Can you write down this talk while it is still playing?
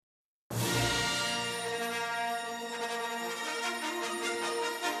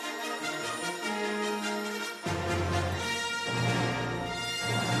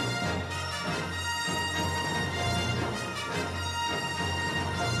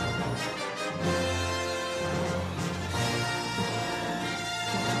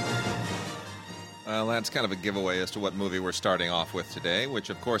Well, that's kind of a giveaway as to what movie we're starting off with today,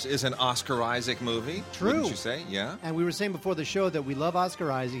 which, of course, is an Oscar Isaac movie. True. Wouldn't you say? Yeah. And we were saying before the show that we love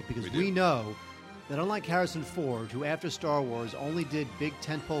Oscar Isaac because we know that unlike Harrison Ford, who after Star Wars only did big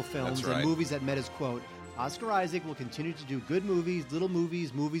tentpole films and movies that met his quote, Oscar Isaac will continue to do good movies, little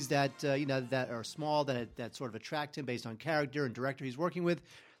movies, movies that that are small, that sort of attract him based on character and director he's working with.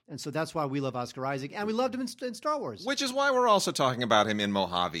 And so that's why we love Oscar Isaac, and we loved him in Star Wars. Which is why we're also talking about him in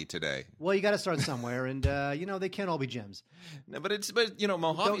Mojave today. Well, you got to start somewhere, and they can't all be gems. No, but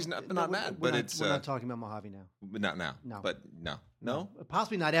Mojave's not bad. We're not talking about Mojave now. Not now. No, but no.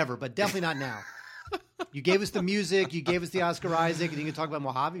 Possibly not ever, but definitely not now. You gave us the music, you gave us the Oscar Isaac, and you can talk about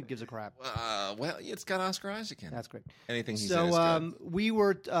Mojave. Who gives a crap? Well, it's got Oscar Isaac in it. That's great. Anything he says is good. We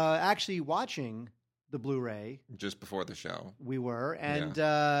were actually watching the Blu-ray just before the show. We were, and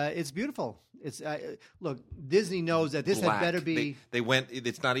it's beautiful. It's look, Disney knows that this black. Had better be. They went.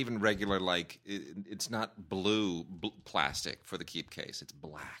 It's not even regular. It's not blue plastic for the keep case. It's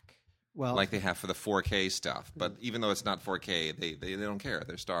black. Well, like they have for the 4K stuff. But even though it's not 4K, they don't care.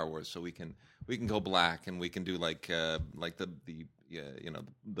 They're Star Wars, so we can go black, and we can do like the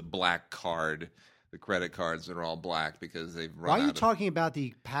black card. The credit cards that are all black because they've run out. Why are you talking about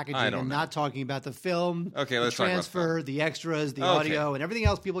the packaging and not talking about the film? Okay, let's the transfer, talk about the extras, the audio, and everything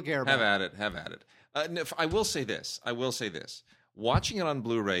else people care about. Have at it. I will say this. Watching it on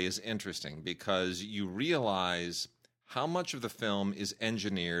Blu-ray is interesting because you realize how much of the film is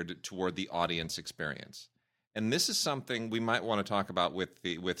engineered toward the audience experience. And this is something we might want to talk about with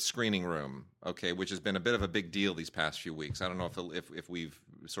Screening Room, okay, which has been a bit of a big deal these past few weeks. I don't know if we've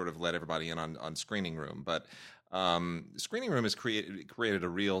sort of let everybody in on Screening Room, but Screening Room has created a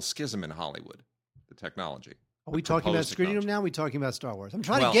real schism in Hollywood, the technology. Are we talking about Screening Room now? Or are we talking about Star Wars? I'm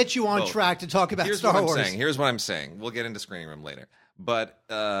trying to get you on track to talk about Star Wars. Here's what I'm saying. We'll get into Screening Room later. But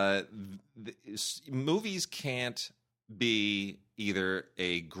movies can't be either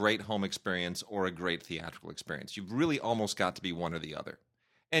a great home experience or a great theatrical experience. You've really almost got to be one or the other.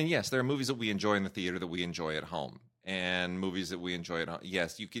 And yes, there are movies that we enjoy in the theater that we enjoy at home, and movies that we enjoy at home.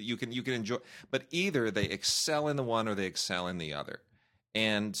 Yes, you can enjoy, but either they excel in the one or they excel in the other.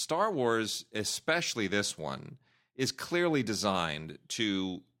 And Star Wars, especially this one, is clearly designed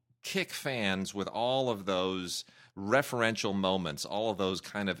to kick fans with all of those referential moments, all of those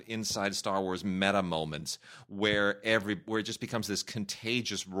kind of inside Star Wars meta moments where it just becomes this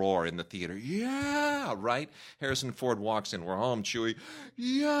contagious roar in the theater. Yeah, right? Harrison Ford walks in, we're home, Chewie.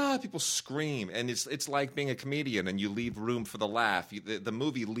 Yeah, people scream. And it's like being a comedian and you leave room for the laugh. The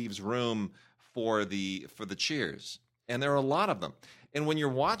movie leaves room for the cheers. And there are a lot of them. And when you're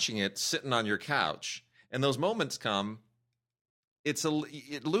watching it sitting on your couch and those moments come, it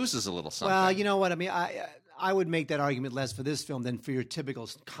loses a little something. Well, you know what? I mean, I would make that argument less for this film than for your typical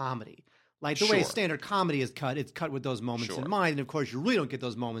comedy. Like the way standard comedy is cut, it's cut with those moments in mind. And, of course, you really don't get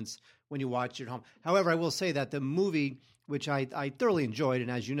those moments when you watch it at home. However, I will say that the movie, which I thoroughly enjoyed, and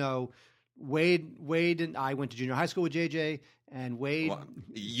as you know, Wade and I went to junior high school with JJ, and Wade... Well,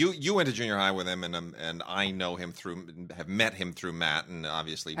 you went to junior high with him, and I know him have met him through Matt, and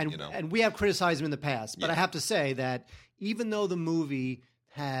obviously, And we have criticized him in the past, but I have to say that even though the movie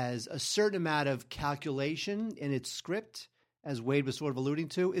has a certain amount of calculation in its script, as Wade was sort of alluding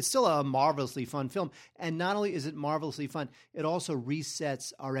to, it's still a marvelously fun film. And not only is it marvelously fun, it also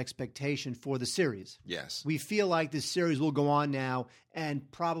resets our expectation for the series. Yes. We feel like this series will go on now and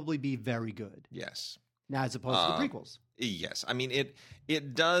probably be very good. Yes. Now, as opposed to the prequels. Yes. I mean,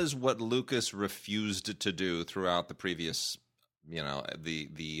 it does what Lucas refused to do throughout the previous...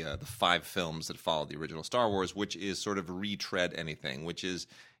 the 5 films that followed the original Star Wars, which is sort of retread anything, which is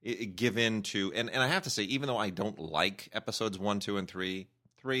give in to, and I have to say, even though I don't like episodes 1, 2, and 3,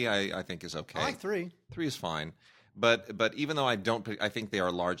 3 I think is okay. I like 3. 3 is fine, but even though I think they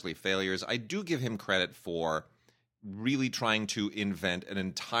are largely failures. I do give him credit for really trying to invent an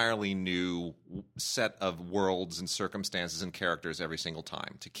entirely new set of worlds and circumstances and characters every single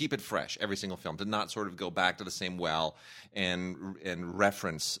time, to keep it fresh every single film, to not sort of go back to the same well and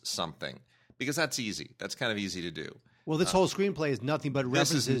reference something, because that's easy. That's kind of easy to do. Well, this whole screenplay is nothing but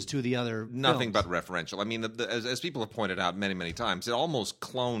references to the other nothing films. But referential. I mean, as people have pointed out many, many times, it almost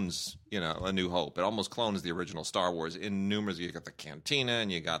clones, A New Hope. It almost clones the original Star Wars in numerous. You got the cantina,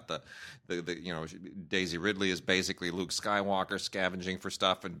 and you got the Daisy Ridley is basically Luke Skywalker scavenging for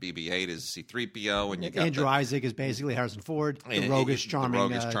stuff, and BB-8 is C-3PO, and you got Andrew Isaac is basically Harrison Ford, the roguish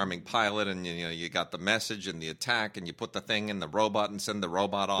charming pilot, and you got the message and the attack, and you put the thing in the robot and send the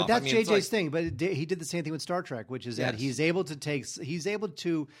robot off. But that's JJ's thing. But he did the same thing with Star Trek, which is that he's able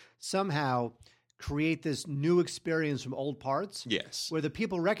to somehow create this new experience from old parts. Yes. Where the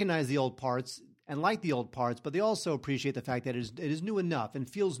people recognize the old parts, and like the old parts, but they also appreciate the fact that it is new enough and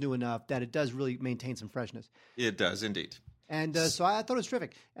feels new enough that it does really maintain some freshness. It does indeed. And so I thought it was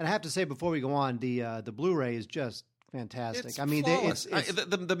terrific. And I have to say, before we go on, the Blu-ray is just fantastic. It's I mean, it's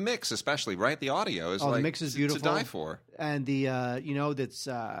the mix, especially, right? The audio is the mix is beautiful to die for. And that's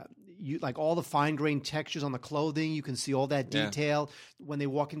like all the fine grained textures on the clothing. You can see all that detail. When they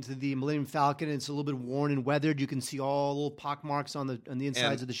walk into the Millennium Falcon, it's a little bit worn and weathered. You can see all the little pockmarks on the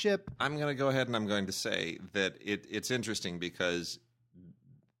insides of the ship. I'm going to go ahead and I'm going to say that it's interesting because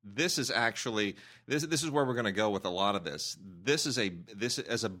this is actually this is where we're going to go with a lot of this. This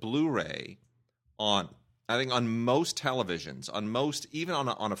as a Blu-ray on, I think, on most televisions, even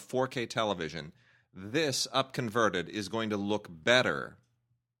on a 4K television, this up converted is going to look better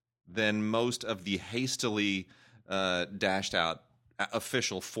than most of the hastily dashed out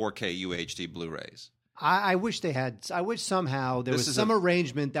official 4K UHD Blu-rays. I wish they had. I wish somehow there was some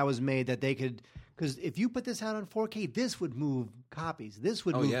arrangement that was made that they could. Because if you put this out on 4K, this would move copies. This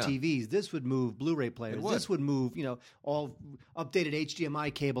would move TVs. This would move Blu-ray players. This would move, all updated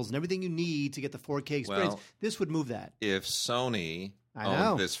HDMI cables and everything you need to get the 4K experience. This would move that. If Sony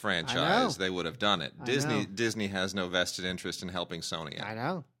owned this franchise, they would have done it. Disney has no vested interest in helping Sony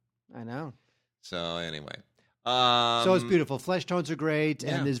out. I know. So anyway. So it's beautiful. Flesh tones are great,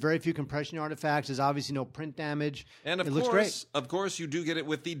 and there's very few compression artifacts. There's obviously no print damage. And looks great. Of course, you do get it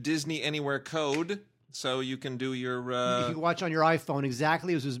with the Disney Anywhere code, so you can do your... You can watch on your iPhone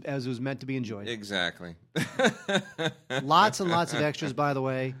exactly as it was meant to be enjoyed. Exactly. Lots and lots of extras, by the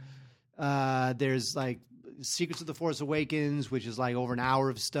way. There's like Secrets of the Force Awakens, which is like over an hour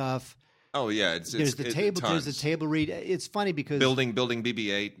of stuff. Oh yeah, there's the table read. It's funny because building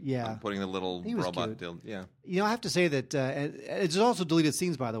BB-8. Yeah, putting the little robot. Yeah, I have to say that it's also deleted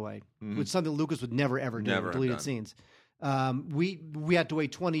scenes, by the way, which is something Lucas would never ever do. Deleted scenes. We had to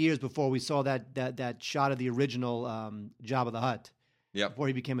wait 20 years before we saw that shot of the original Jabba the Hutt. Yeah, before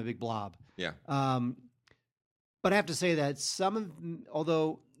he became a big blob. Yeah. But I have to say that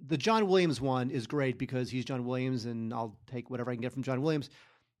although the John Williams one is great because he's John Williams, and I'll take whatever I can get from John Williams.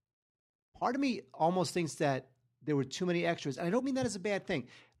 Part of me almost thinks that there were too many extras, and I don't mean that as a bad thing.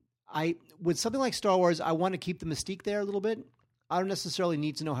 With something like Star Wars, I want to keep the mystique there a little bit. I don't necessarily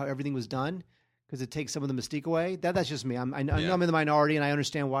need to know how everything was done because it takes some of the mystique away. That's just me. I know I'm in the minority, and I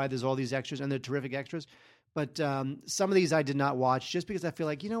understand why there's all these extras, and they're terrific extras. But some of these I did not watch just because I feel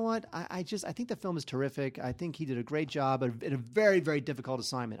like, you know what? I think the film is terrific. I think he did a great job in a very, very difficult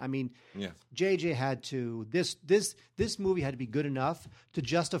assignment. I mean, JJ had to this movie had to be good enough to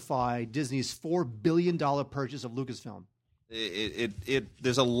justify Disney's $4 billion purchase of Lucasfilm.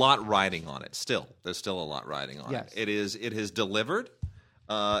 There's a lot riding on it. There's still a lot riding on it. It has delivered.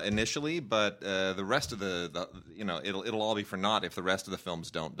 Initially, but the rest of it'll all be for naught if the rest of the films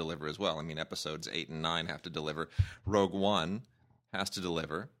don't deliver as well. I mean, episodes 8 and 9 have to deliver. Rogue One has to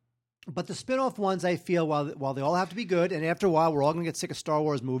deliver. But the spin-off ones, I feel, while they all have to be good, and after a while, we're all going to get sick of Star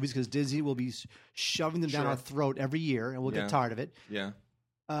Wars movies because Disney will be shoving them down our throat every year, and we'll get tired of it. Yeah.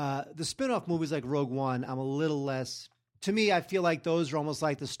 The spin-off movies like Rogue One, I'm a little less... To me, I feel like those are almost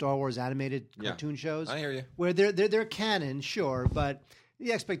like the Star Wars animated cartoon shows. I hear you. Where they're canon, sure, but...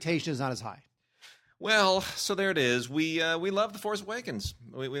 the expectation is not as high. Well, so there it is. We love The Force Awakens.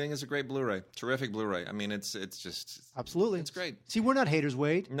 We think it's a great Blu-ray, terrific Blu-ray. I mean, it's just absolutely, it's great. See, we're not haters,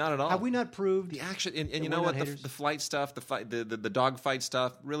 Wade. Not at all. Have we not proved the action? And you know what? The flight stuff, the dog fight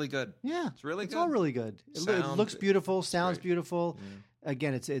stuff, really good. Yeah, it's really good. It's all really good. It looks beautiful, sounds beautiful. Yeah.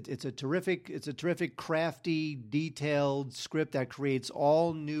 Again, it's a terrific, crafty, detailed script that creates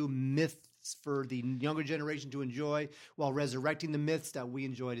all new myths for the younger generation to enjoy while resurrecting the myths that we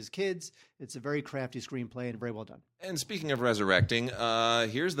enjoyed as kids. It's a very crafty screenplay and very well done. And speaking of resurrecting,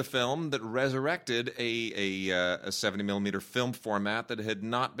 here's the film that resurrected a 70mm film format that had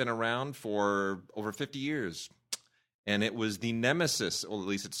not been around for over 50 years. And it was the nemesis, or at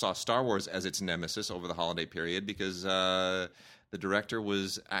least it saw Star Wars as its nemesis over the holiday period because the director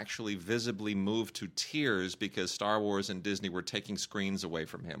was actually visibly moved to tears because Star Wars and Disney were taking screens away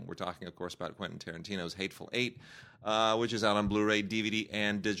from him. We're talking, of course, about Quentin Tarantino's Hateful Eight, which is out on Blu-ray, DVD,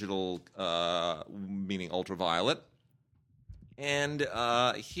 and digital, meaning ultraviolet. And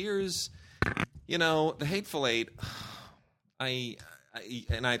here's, the Hateful Eight.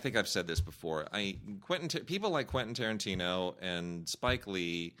 And I think I've said this before. People like Quentin Tarantino and Spike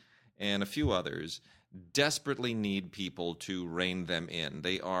Lee and a few others desperately need people to rein them in.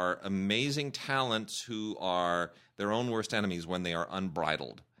 They are amazing talents who are their own worst enemies when they are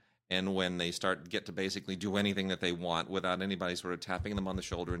unbridled. and when they get to basically do anything that they want without anybody sort of tapping them on the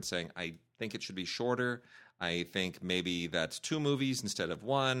shoulder and saying, I think it should be shorter. I think maybe that's 2 movies instead of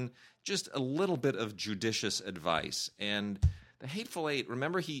 1. Just a little bit of judicious advice. And The Hateful Eight,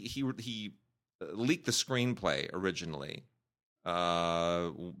 remember he leaked the screenplay originally.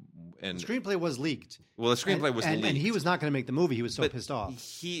 And the screenplay was leaked. Well, the screenplay was leaked. And he was not going to make the movie. He was so pissed off.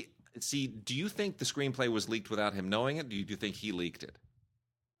 Do you think the screenplay was leaked without him knowing it? Do you think he leaked it?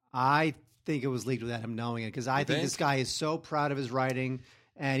 I think it was leaked without him knowing it, because I think this guy is so proud of his writing,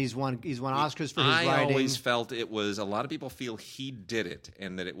 and he's won Oscars for his writing. I always felt it was, a lot of people feel he did it,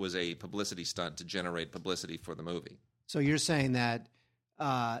 and that it was a publicity stunt to generate publicity for the movie. So you're saying that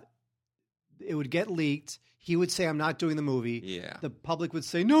it would get leaked. He would say, I'm not doing the movie. Yeah. The public would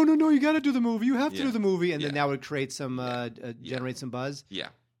say, no, you got to do the movie. You have to do the movie. And then that would create some, generate some buzz. Yeah.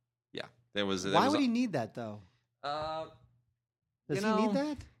 Yeah. Why would he need that, though? Does he need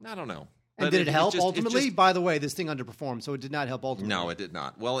that? I don't know. And did it help ultimately? By the way, this thing underperformed, so it did not help ultimately. No, it did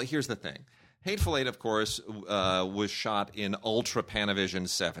not. Well, here's the thing. Hateful Eight, of course, was shot in Ultra Panavision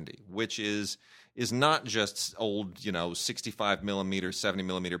 70, which is not just old, 65 millimeter, 70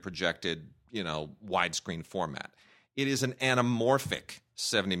 millimeter projected, widescreen format. It is an anamorphic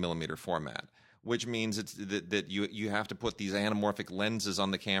 70 millimeter format, which means that you have to put these anamorphic lenses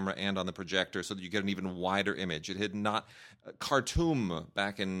on the camera and on the projector so that you get an even wider image. It had not Khartoum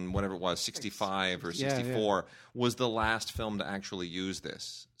back in whatever it was, 65 or 64 was the last film to actually use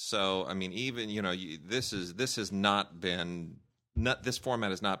this. So I mean, even this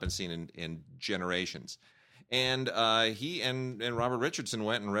format has not been seen in generations. And he and Robert Richardson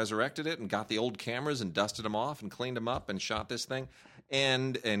went and resurrected it and got the old cameras and dusted them off and cleaned them up and shot this thing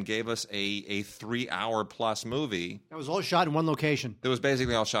and gave us a 3-hour plus movie. That was all shot in one location. It was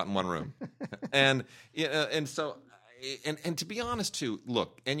basically all shot in one room. and so to be honest too,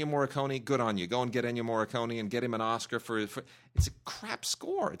 look, Ennio Morricone, good on you. Go and get Ennio Morricone and get him an Oscar for it's a crap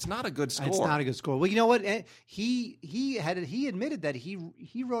score. It's not a good score. It's not a good score. Well, you know what? He admitted that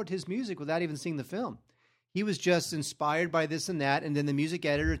he wrote his music without even seeing the film. He was just inspired by this and that, and then the music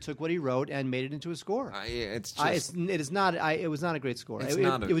editor took what he wrote and made it into a score. It was not a great score.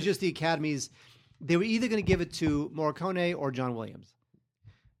 It was just the Academy's. They were either going to give it to Morricone or John Williams.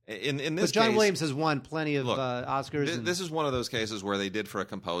 But John Williams has won plenty of Oscars. This is one of those cases where they did for a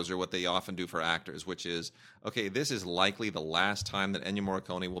composer what they often do for actors, which is, okay, this is likely the last time that Ennio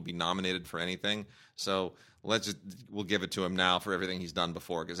Morricone will be nominated for anything, so we'll give it to him now for everything he's done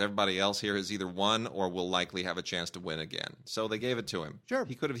before, because everybody else here has either won or will likely have a chance to win again. So they gave it to him. Sure,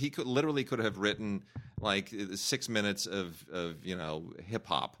 he could have written like 6 minutes of hip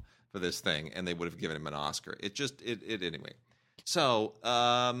hop for this thing, and they would have given him an Oscar. It anyway. So,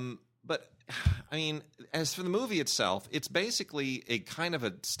 but I mean, as for the movie itself, it's basically a kind of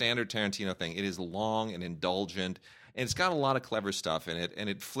a standard Tarantino thing. It is long and indulgent, and it's got a lot of clever stuff in it, and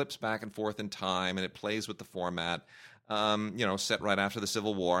it flips back and forth in time, and it plays with the format. Set right after the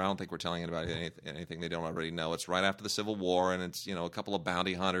Civil War. I don't think we're telling anybody anything they don't already know. It's right after the Civil War, and it's a couple of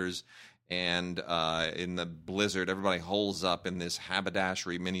bounty hunters. And in the blizzard, everybody holes up in this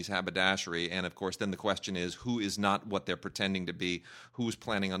Minnie's haberdashery. And, of course, then the question is, who is not what they're pretending to be? Who's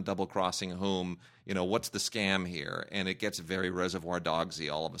planning on double-crossing whom? What's the scam here? And it gets very Reservoir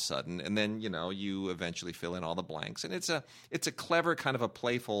Dogsy all of a sudden. And then, you eventually fill in all the blanks. And it's a clever kind of a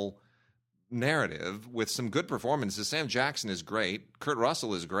playful narrative with some good performances. Sam Jackson is great. Kurt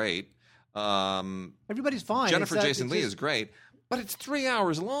Russell is great. Everybody's fine. Jennifer Jason Leigh is great. But it's 3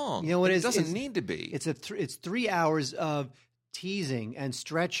 hours long. It doesn't need to be. It's 3 hours of teasing and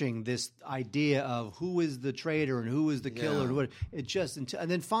stretching this idea of who is the traitor and who is the killer. And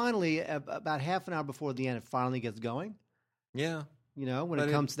and then finally, about half an hour before the end, it finally gets going. Yeah. When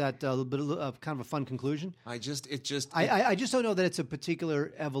it comes to that little bit of kind of a fun conclusion. I just don't know that it's a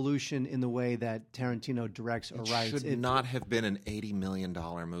particular evolution in the way that Tarantino directs or writes. It should not have been an $80 million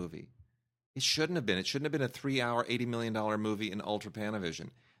movie. It shouldn't have been. It shouldn't have been a 3-hour, $80 million movie in Ultra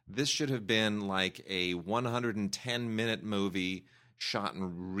Panavision. This should have been like a 110-minute movie shot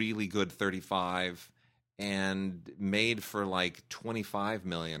in really good 35 and made for like $25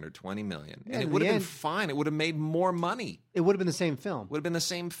 million or $20 million. And it would have been fine. It would have made more money. It would have been the same film. Would have been the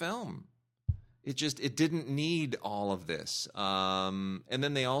same film. It didn't need all of this. And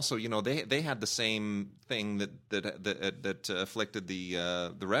then they also, they had the same thing that afflicted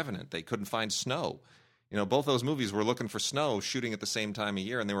the Revenant. They couldn't find snow. Both those movies were looking for snow, shooting at the same time of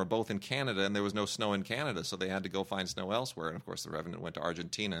year, and they were both in Canada, and there was no snow in Canada, so they had to go find snow elsewhere. And of course, the Revenant went to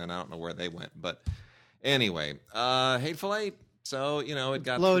Argentina, and I don't know where they went. But anyway, Hateful Eight, So, it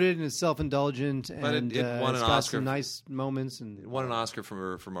got bloated and it's self-indulgent, but and it won it's an got Oscar. some nice moments. And It won an Oscar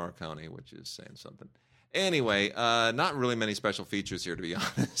for Morricone, which is saying something. Anyway, not really many special features here, to be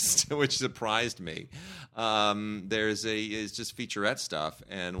honest, which surprised me. It's just featurette stuff,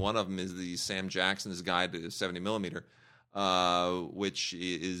 and one of them is the Sam Jackson's Guide to 70 millimeter, which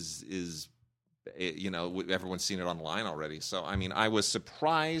is everyone's seen it online already. So, I mean, I was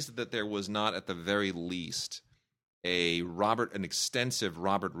surprised that there was not, at the very least, an extensive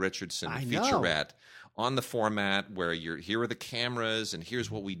Robert Richardson featurette on the format where here are the cameras and here's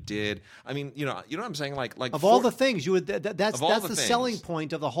what we did. I mean, you know what I'm saying? Like of all the things you would, that's the selling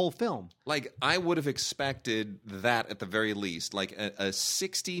point of the whole film. Like, I would have expected that at the very least, like a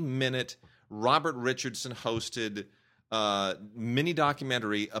 60-minute Robert Richardson hosted mini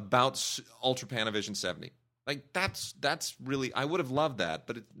documentary about Ultra Panavision 70. Like, that's really, I would have loved that,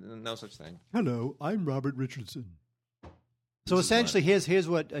 but no such thing. Hello, I'm Robert Richardson. So essentially, here's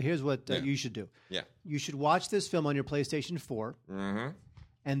what you should do. Yeah, you should watch this film on your PlayStation 4,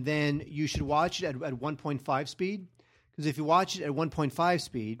 and then you should watch it at 1.5 speed. Because if you watch it at 1.5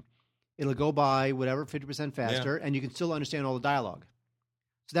 speed, it'll go by 50% faster, and you can still understand all the dialogue.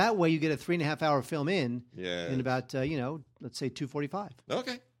 So that way, you get a 3.5-hour film in about let's say 2:45.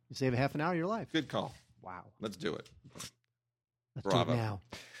 Okay, you save a half an hour of your life. Good call. Wow, let's do it. Bravo. Do it now.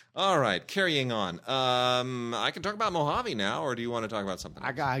 All right, carrying on. I can talk about Mojave now, or do you want to talk about something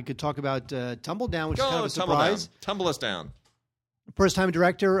else? I could talk about Tumble Down, which is kind of a surprise. Tumble us down. First-time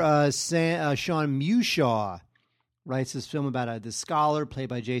director Sean Mushaw writes this film about this scholar played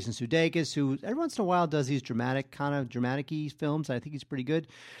by Jason Sudeikis, who every once in a while does these dramatic-y films. I think he's pretty good.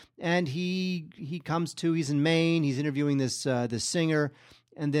 And he comes to, he's in Maine. He's interviewing this singer,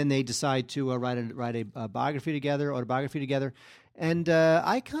 and then they decide to write a autobiography together. And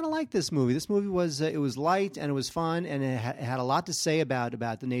I kind of like this movie. This movie was light and it was fun, and it had a lot to say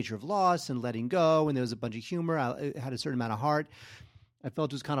about the nature of loss and letting go. And there was a bunch of humor. It had a certain amount of heart. I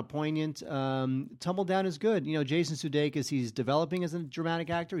felt it was kind of poignant. Tumble Down is good. Jason Sudeikis, he's developing as a dramatic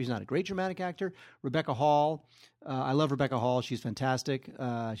actor. He's not a great dramatic actor. Rebecca Hall, I love Rebecca Hall. She's fantastic.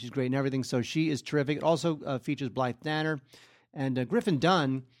 She's great in everything. So she is terrific. It also features Blythe Danner and Griffin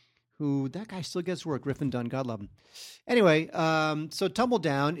Dunn, who, that guy still gets work. Griffin Dunn, God love him. Anyway, so Tumble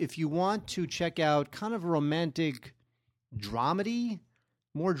Down, if you want to check out kind of a romantic dramedy,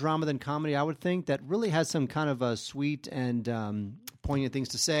 more drama than comedy, I would think, that really has some kind of sweet and poignant things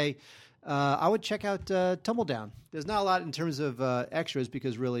to say, I would check out Tumble Down. There's not a lot in terms of extras,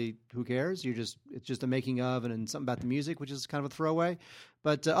 because really, who cares? It's just a making of and something about the music, which is kind of a throwaway.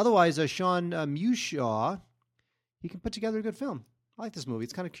 But otherwise, Sean Mushaw, he can put together a good film. I like this movie.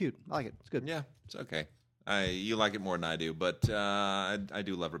 It's kind of cute. I like it. It's good. Yeah, it's okay. You like it more than I do, but I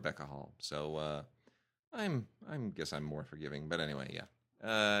do love Rebecca Hall. So I guess I'm more forgiving. But anyway,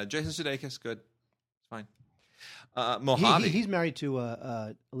 yeah. Jason Sudeikis, good. It's fine. Mojave. He's married to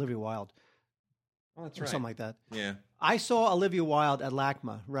Olivia Wilde. Oh, that's or right. something like that. Yeah. I saw Olivia Wilde at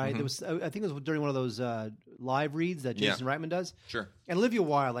LACMA, right? It was, I think it was during one of those live reads that Jason Reitman does. Sure. And Olivia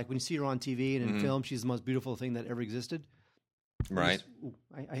Wilde, like when you see her on TV and in film, she's the most beautiful thing that ever existed. Right.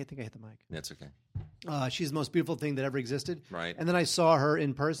 I think I hit the mic. That's okay. She's the most beautiful thing that ever existed. Right. And then I saw her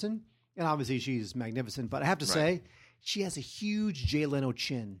in person, and obviously she's magnificent. But I have to say, she has a huge Jay Leno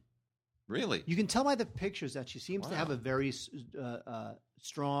chin. Really? You can tell by the pictures that she seems to have a very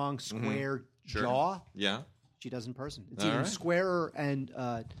strong, square jaw. Yeah. She does in person. It's even squarer and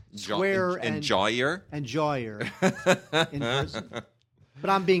jawier in person. But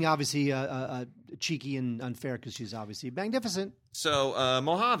I'm being obviously cheeky and unfair because she's obviously magnificent. So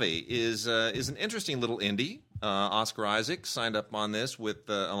Mojave is an interesting little indie. Oscar Isaac signed up on this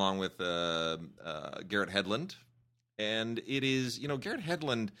along with Garrett Hedlund, and it is Garrett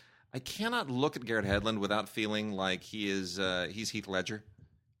Hedlund. I cannot look at Garrett Hedlund without feeling like he's Heath Ledger.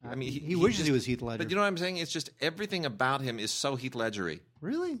 I mean, he wishes he was Heath Ledger. But you know what I'm saying? It's just everything about him is so Heath Ledger-y.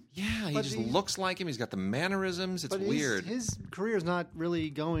 Really? Yeah, he just looks like him. He's got the mannerisms. It's weird. His career's not really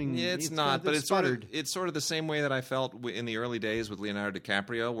going. It's not, but it's sort of the same way that I felt in the early days with Leonardo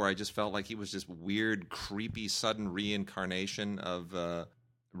DiCaprio, where I just felt like he was this weird, creepy, sudden reincarnation of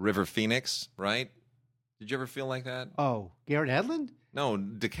River Phoenix. Right? Did you ever feel like that? Oh, Garrett Hedlund? No,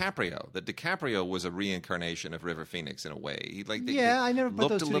 DiCaprio. That DiCaprio was a reincarnation of River Phoenix in a way. I never put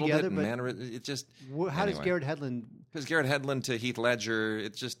those two together. But it just. How does Garrett Hedlund? Because Garrett Hedlund to Heath Ledger,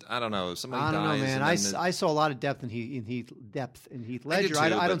 it's just I don't know. Somebody I don't dies. know, man. I saw a lot of depth in Heath Ledger.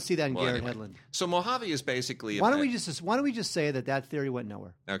 I don't see that in Garrett Hedlund. So Mojave is basically. Why don't we just say that theory went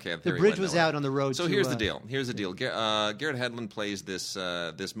nowhere? Okay, the bridge was out on the road. So here's the deal. Garrett Hedlund plays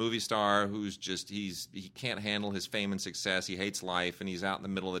this movie star who's just he can't handle his fame and success. He hates life, and he's out in the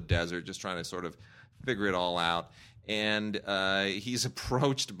middle of the desert just trying to sort of figure it all out. And he's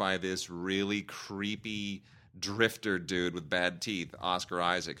approached by this really creepy drifter dude with bad teeth, Oscar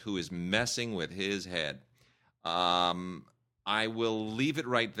Isaac, who is messing with his head. I will leave it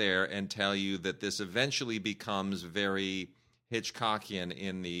right there and tell you that this eventually becomes very Hitchcockian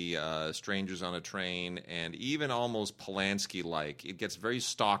in the Strangers on a Train, and even almost Polanski-like. It gets very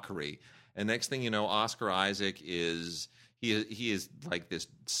stalkery. And next thing you know, Oscar Isaac is like this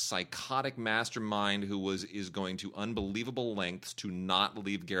psychotic mastermind who is going to unbelievable lengths to not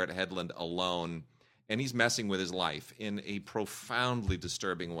leave Garrett Hedlund alone, and he's messing with his life in a profoundly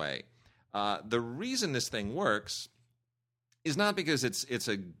disturbing way. The reason this thing works is not because it's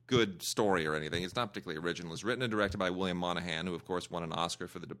a good story or anything. It's not particularly original. It's written and directed by William Monahan, who of course won an Oscar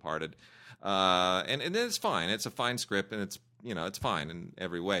for The Departed, and it's fine. It's a fine script, and it's fine in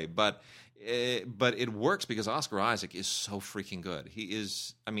every way, but it works because Oscar Isaac is so freaking good.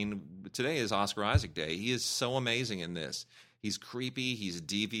 Today is Oscar Isaac Day. He is so amazing in this. He's creepy. He's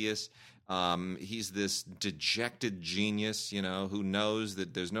devious. He's this dejected genius, who knows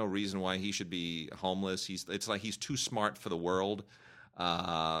that there's no reason why he should be homeless. It's like he's too smart for the world,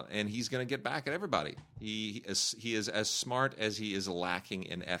 and he's going to get back at everybody. He is as smart as he is lacking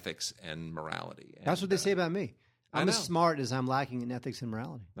in ethics and morality. And, that's what they say about me. I'm as smart as I'm lacking in ethics and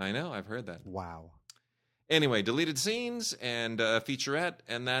morality. I know. I've heard that. Wow. Anyway, deleted scenes and a featurette,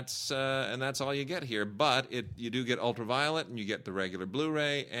 and that's all you get here. But you do get Ultraviolet, and you get the regular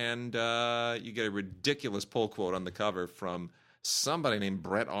Blu-ray, and you get a ridiculous pull quote on the cover from somebody named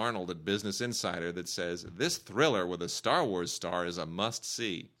Brett Arnold at Business Insider that says, "This thriller with a Star Wars star is a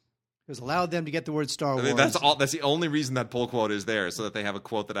must-see." It was allowed them to get the word Star Wars. That's the only reason that pull quote is there, so that they have a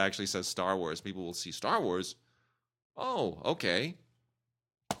quote that actually says Star Wars. People will see Star Wars. Oh, okay.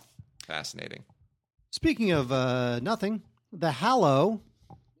 Fascinating. Speaking of nothing, The Hallow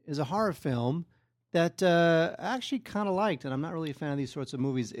is a horror film that I actually kind of liked, and I'm not really a fan of these sorts of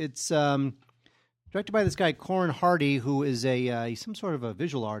movies. It's directed by this guy, Corin Hardy, who is he's some sort of a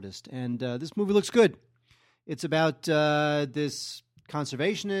visual artist, and this movie looks good. It's about this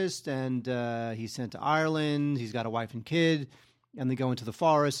conservationist, and he's sent to Ireland. He's got a wife and kid, and they go into the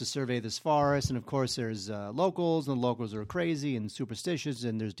forest to survey this forest, and of course there's locals, and the locals are crazy and superstitious,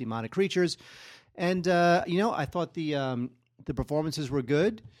 and there's demonic creatures. And I thought the performances were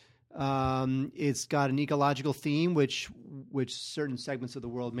good. It's got an ecological theme, which certain segments of the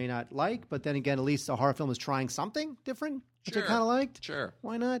world may not like. But then again, at least a horror film is trying something different, which I kind of liked. Sure,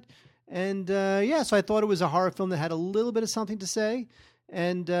 why not? And so I thought it was a horror film that had a little bit of something to say,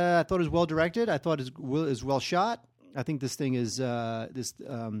 and I thought it was well directed. I thought it was well shot. I think this thing is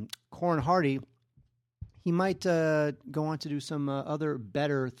Corin Hardy. He might go on to do some other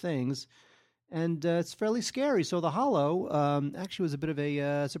better things. And it's fairly scary. So The Hallow actually was a bit of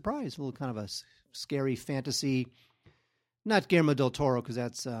a surprise, a little kind of a scary fantasy. Not Guillermo del Toro, because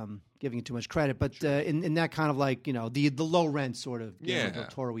that's giving it too much credit, but in that kind of like, the low rent sort of Guillermo del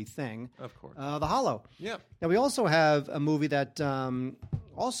Toro-y thing. Of course. The Hallow. Yeah. Now, we also have a movie that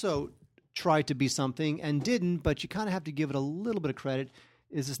also tried to be something and didn't, but you kind of have to give it a little bit of credit,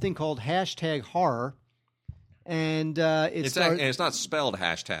 is this thing called #horror. And it's not spelled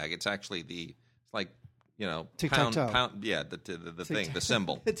hashtag. It's actually tic-tac-toe. pound. Yeah, the thing, the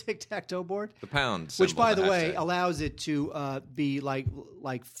symbol, the tic-tac-toe board, the pound symbol, which, by the way, allows it to be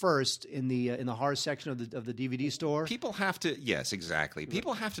like first in the horror section of the DVD store. People have to, yes, exactly.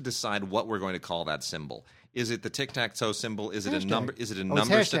 People have to decide what we're going to call that symbol. Is it the tic-tac-toe symbol? Is it a number? Is it a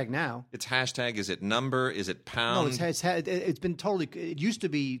number? It's hashtag now. It's hashtag. Is it number? Is it pound? No, it's been totally. It used to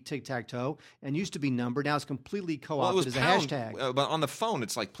be tic-tac-toe and used to be number. Now it's completely co-opted as pound, a hashtag. But on the phone,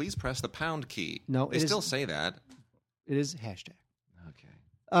 it's like, please press the pound key. No, they still say that. It is hashtag.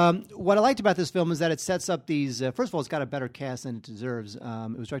 Okay. What I liked about this film is that it sets up these. First of all, it's got a better cast than it deserves. It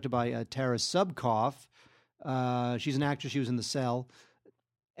was directed by Tara Subkoff. She's an actress. She was in The Cell.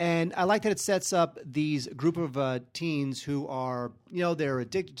 And I like that it sets up these group of teens who are, they're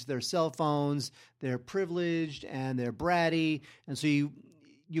addicted to their cell phones, they're privileged, and they're bratty. And so you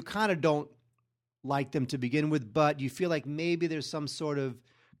kind of don't like them to begin with, but you feel like maybe there's some sort of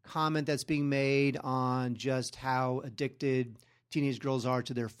comment that's being made on just how addicted teenage girls are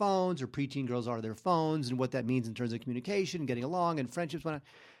to their phones or preteen girls are to their phones and what that means in terms of communication, getting along, and friendships. And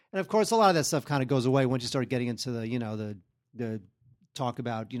of course, a lot of that stuff kind of goes away once you start getting into the talk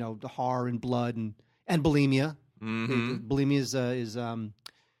about the horror and blood and bulimia. Bulimia is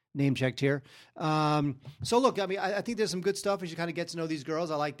name checked here. So look, I mean, I think there's some good stuff as you kind of get to know these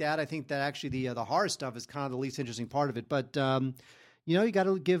girls. I like that. I think that actually the horror stuff is kind of the least interesting part of it. But you got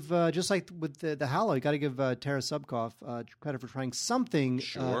to give just like with the Hallow, you got to give Tara Subkoff credit for trying something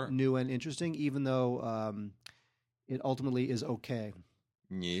new and interesting, even though it ultimately is okay.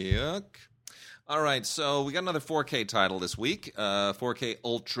 Yuck. All right, so we got another 4K title this week, 4K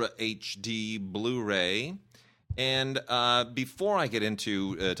Ultra HD Blu-ray. And before I get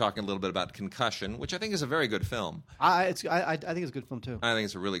into talking a little bit about Concussion, which I think is a very good film. I think it's a good film, too. I think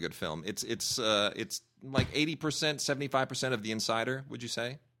it's a really good film. It's like 80%, 75% of The Insider, would you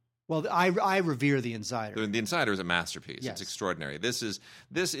say? Well, I revere The Insider. The Insider is a masterpiece. Yes. It's extraordinary. This is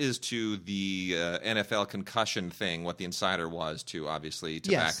to the NFL concussion thing what The Insider was to, obviously,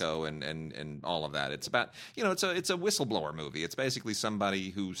 tobacco and all of that. It's about it's a whistleblower movie. It's basically somebody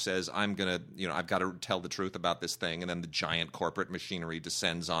who says I've got to tell the truth about this thing, and then the giant corporate machinery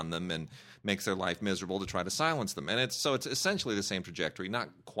descends on them and makes their life miserable to try to silence them. And it's essentially the same trajectory, not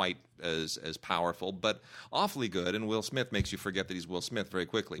quite as powerful, but awfully good. And Will Smith makes you forget that he's Will Smith very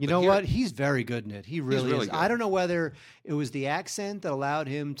quickly. You know what? He's very good in it. He really is. Good. I don't know whether it was the accent that allowed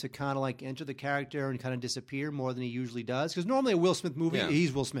him to kind of like enter the character and kind of disappear more than he usually does. Because normally a Will Smith movie,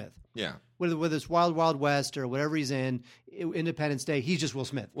 he's Will Smith. Yeah. Whether it's Wild Wild West or whatever he's in, Independence Day, he's just Will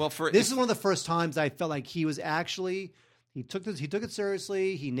Smith. Well, this is one of the first times I felt like he was actually. He took it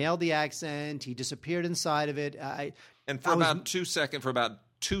seriously. He nailed the accent. He disappeared inside of it. For about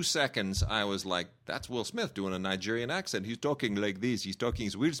 2 seconds, I was like, "That's Will Smith doing a Nigerian accent. He's talking like this. He's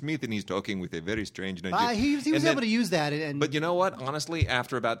Will Smith, and he's talking with a very strange Nigerian." He was able to use that. But you know what? Honestly,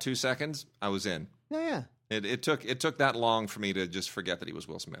 after about 2 seconds, I was in. Yeah. It took that long for me to just forget that he was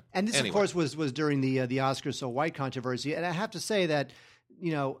Will Smith. And this, of course, was during the Oscars So White controversy. And I have to say that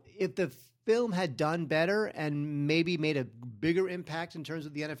if the film had done better and maybe made a bigger impact in terms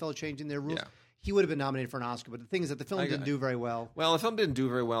of the NFL changing their rules, he would have been nominated for an Oscar. But the thing is that the film didn't do very well. Well, the film didn't do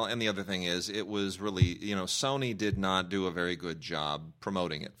very well, and the other thing is it was really, Sony did not do a very good job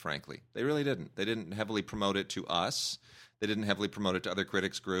promoting it, frankly. They really didn't. They didn't heavily promote it to us. They didn't heavily promote it to other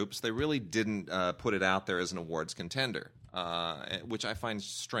critics groups. They really didn't put it out there as an awards contender, which I find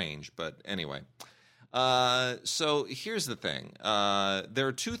strange, but anyway. So here's the thing. There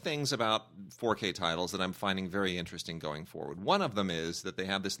are two things about 4K titles that I'm finding very interesting going forward. One of them is that they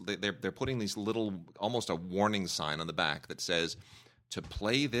have this. They're putting these little, almost a warning sign on the back that says, to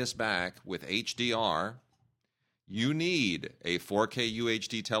play this back with HDR, you need a 4K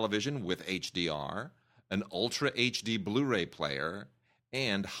UHD television with HDR, an Ultra HD Blu-ray player,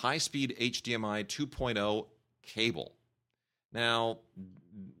 and high-speed HDMI 2.0 cable. Now,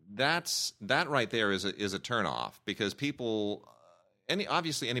 that right there is a turnoff because people,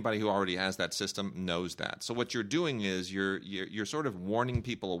 obviously anybody who already has that system knows that. So what you're doing is you're sort of warning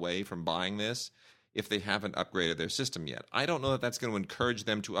people away from buying this if they haven't upgraded their system yet. I don't know that that's going to encourage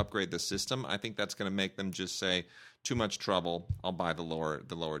them to upgrade the system. I think that's going to make them just say, too much trouble, I'll buy the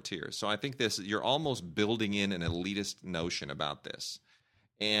lower tiers. So I think you're almost building in an elitist notion about this.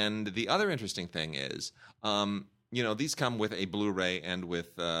 And the other interesting thing is, these come with a Blu-ray and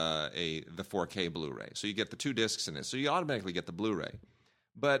with the 4K Blu-ray. So you get the two discs in it. So you automatically get the Blu-ray.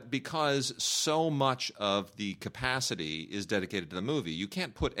 But because so much of the capacity is dedicated to the movie, you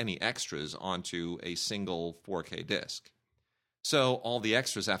can't put any extras onto a single 4K disc. So all the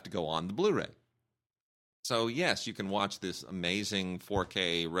extras have to go on the Blu-ray. So yes, you can watch this amazing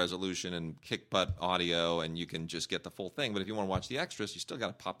 4K resolution and kick-butt audio, and you can just get the full thing. But if you want to watch the extras, you still got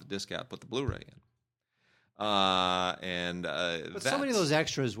to pop the disc out, put the Blu-ray in. But so many of those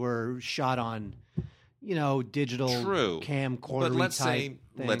extras were shot on, digital camcorder. But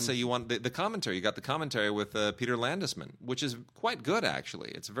let's say you want the commentary. You got the commentary with Peter Landesman, which is quite good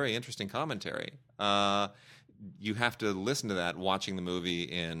actually. It's a very interesting commentary. You have to listen to that watching the movie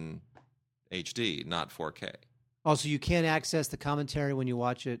in HD, not 4K. Oh, so you can't access the commentary when you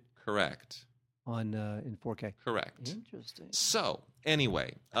watch it? Correct. In 4K. Correct. Interesting. So,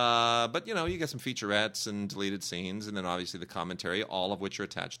 anyway, but you get some featurettes and deleted scenes, and then obviously the commentary, all of which are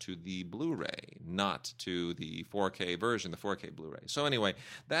attached to the Blu-ray, not to the 4K version, the 4K Blu-ray. So anyway,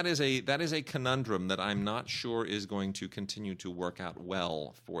 that is a conundrum that I'm not sure is going to continue to work out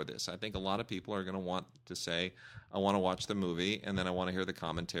well for this. I think a lot of people are going to want to say, I want to watch the movie, and then I want to hear the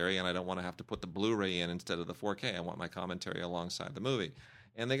commentary, and I don't want to have to put the Blu-ray in instead of the 4K. I want my commentary alongside the movie.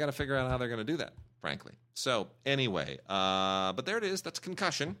 and they got to figure out how they're going to do that, frankly. So anyway, but there it is. That's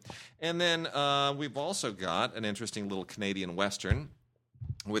Concussion. And then we've also got an interesting little Canadian Western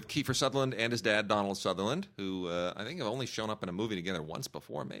with Kiefer Sutherland and his dad, Donald Sutherland, who I think have only shown up in a movie together once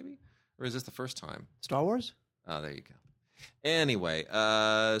before, maybe? Or is this the first time? Star Wars? Oh, there you go. Anyway,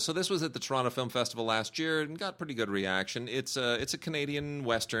 so this was at the Toronto Film Festival last year and got pretty good reaction. It's a Canadian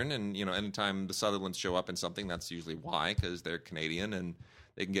Western, and anytime the Sutherlands show up in something, that's usually why, because they're Canadian and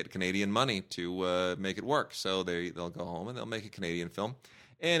they can get Canadian money to make it work. So they'll go home and they'll make a Canadian film.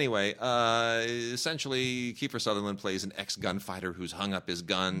 Anyway, essentially, Kiefer Sutherland plays an ex-gunfighter who's hung up his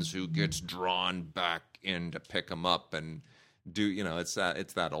guns, who gets drawn back in to pick him up and do, it's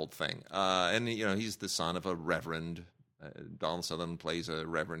that old thing. And he's the son of a reverend. Donald Sutherland plays a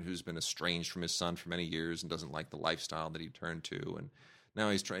reverend who's been estranged from his son for many years and doesn't like the lifestyle that he turned to, and now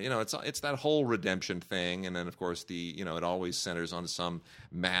he's trying. It's that whole redemption thing, and then of course it always centers on some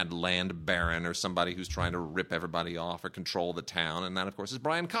mad land baron or somebody who's trying to rip everybody off or control the town, and that of course is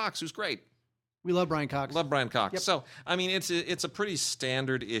Brian Cox, who's great. We love Brian Cox. Love Brian Cox. Yep. So, I mean, it's a pretty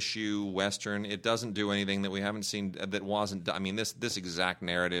standard issue Western. It doesn't do anything that we haven't seen that wasn't. I mean, this exact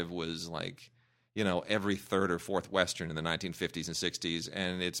narrative was like, every third or fourth Western in the 1950s and 60s,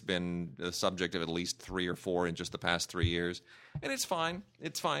 and it's been the subject of at least 3 or 4 in just the past 3 years. And it's fine.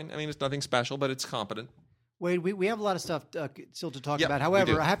 It's fine. I mean, it's nothing special, but it's competent. Wade, we have a lot of stuff still to talk Yep, about.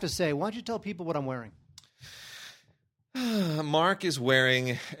 However, I have to say, why don't you tell people what I'm wearing? Mark is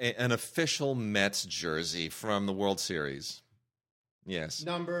wearing an official Mets jersey from the World Series. Yes.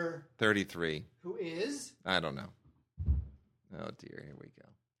 Number 33. Who is? I don't know. Oh, dear. Here we go.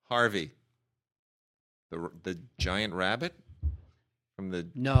 Harvey. The giant rabbit from the...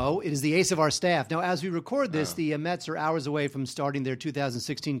 No, it is the ace of our staff. Now, as we record this, the Mets are hours away from starting their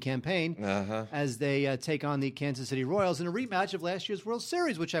 2016 campaign as they take on the Kansas City Royals in a rematch of last year's World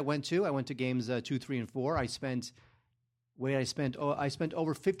Series, which I went to. I went to games 2, 3, and 4. I spent over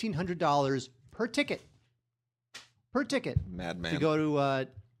 $1,500 per ticket. Madman. To go to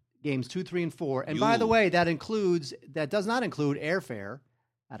games 2, 3, and 4. And by the way, that does not include airfare.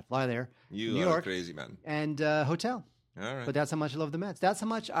 I had to fly there. You New are York, a crazy man. And hotel. All right. But that's how much I love the Mets. That's how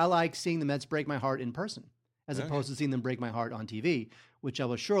much I like seeing the Mets break my heart in person, as opposed to seeing them break my heart on TV, which I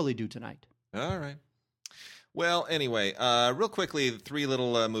will surely do tonight. All right. Well, anyway, real quickly, 3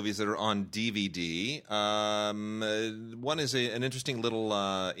 little movies that are on DVD. One is an interesting little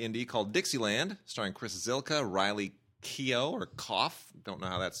indie called Dixieland, starring Chris Zilka, Riley Keough, or Koff. Don't know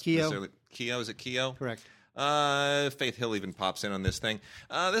how that's necessarily... Keough, is it Keough? Correct. Faith Hill even pops in on this thing.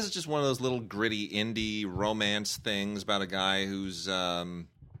 This is just one of those little gritty indie romance things about a guy who's, who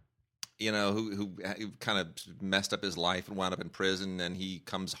kind of messed up his life and wound up in prison, and he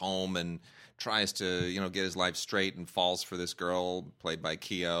comes home and tries to, get his life straight and falls for this girl played by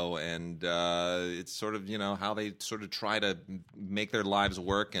Keough, and it's sort of, how they sort of try to make their lives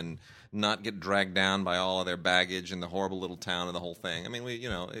work and not get dragged down by all of their baggage and the horrible little town and the whole thing. I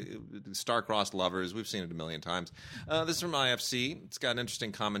mean, star-crossed lovers, we've seen it a million times. This is from IFC. It's got an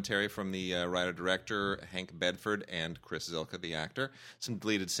interesting commentary from the writer-director, Hank Bedford, and Chris Zilka, the actor. Some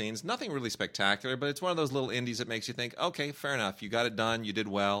deleted scenes. Nothing really spectacular, but it's one of those little indies that makes you think, okay, fair enough. You got it done. You did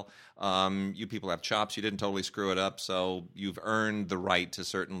well. You people have chops. You didn't totally screw it up, so you've earned the right to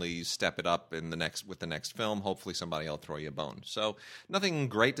certainly step it up with the next film. Hopefully somebody will throw you a bone. So nothing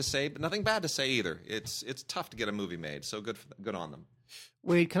great to say, but nothing bad to say either. It's tough to get a movie made, so good on them.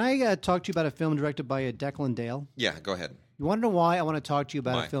 Wait, can I talk to you about a film directed by Declan Dale? Yeah, go ahead. You want to know why I want to talk to you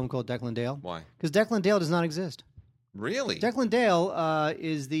about Why? A film called Declan Dale? Why? Because Declan Dale does not exist. Really? Declan Dale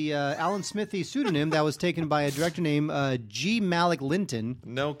is the Alan Smithy pseudonym that was taken by a director named G. Malik Linton.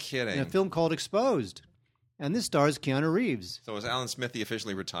 No kidding. In a film called Exposed. And this stars Keanu Reeves. So is Alan Smithy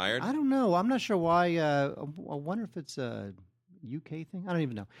officially retired? I don't know. I'm not sure why. I wonder if it's a UK thing. I don't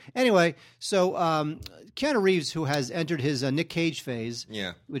even know. Anyway, so Keanu Reeves, who has entered his Nick Cage phase,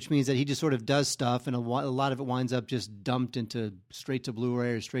 which means that he just sort of does stuff, and a lot of it winds up just dumped into straight to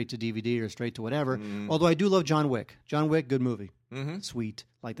Blu-ray or straight to DVD or straight to whatever. Although I do love John Wick. John Wick, good movie. Sweet.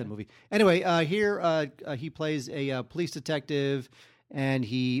 Like that movie. Anyway, here he plays a police detective, and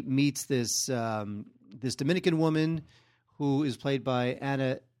he meets this Dominican woman who is played by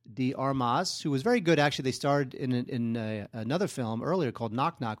Ana de Armas, who was very good. Actually, they starred in another film earlier called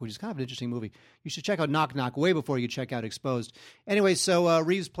Knock Knock, which is kind of an interesting movie. You should check out Knock Knock way before you check out Exposed. Anyway, so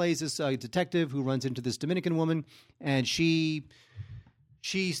Reeves plays this detective who runs into this Dominican woman, and she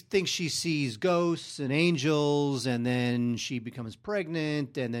thinks she sees ghosts and angels, and then she becomes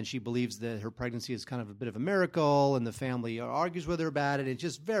pregnant, and then she believes that her pregnancy is kind of a bit of a miracle, and the family argues with her about it. It's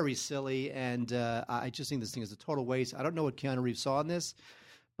just very silly, and I just think this thing is a total waste. I don't know what Keanu Reeves saw in this,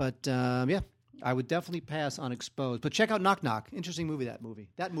 But yeah, I would definitely pass on Exposed. But check out Knock Knock. Interesting movie. That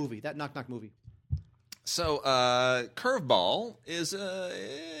Knock Knock movie. So, Curveball is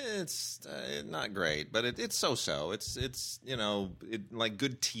it's not great, but it's so-so. It's like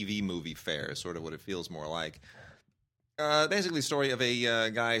good TV movie fare, sort of what it feels more like. Basically, the story of a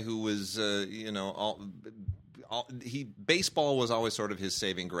guy who was baseball was always sort of his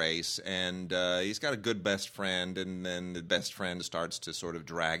saving grace, and he's got a good best friend, and then the best friend starts to sort of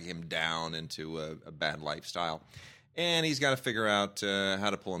drag him down into a bad lifestyle. And he's got to figure out how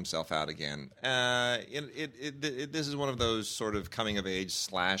to pull himself out again. This is one of those sort of coming-of-age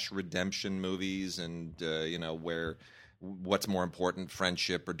 / redemption movies, and where what's more important,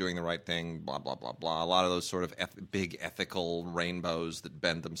 friendship or doing the right thing, blah, blah, blah, blah. A lot of those sort of big ethical rainbows that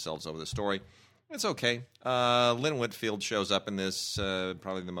bend themselves over the story. It's okay. Lynn Whitfield shows up in this,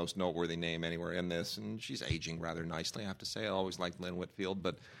 probably the most noteworthy name anywhere in this, and she's aging rather nicely, I have to say. I always liked Lynn Whitfield,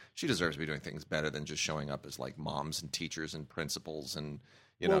 but she deserves to be doing things better than just showing up as like moms and teachers and principals and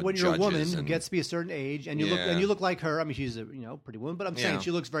when you're a woman who and gets to be a certain age and you look like her. I mean, she's a pretty woman, but I'm saying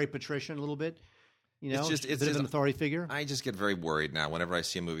she looks very patrician a little bit. It's a bit of an authority figure. I just get very worried now whenever I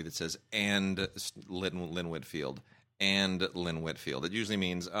see a movie that says "and Lynn Whitfield." And Lynn Whitfield. It usually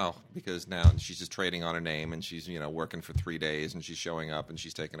means, because now she's just trading on her name and she's, working for 3 days and she's showing up and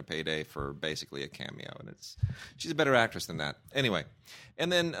she's taking a payday for basically a cameo. And she's a better actress than that. Anyway,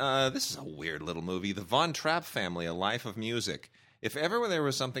 and then this is a weird little movie, The Von Trapp Family, A Life of Music. If ever there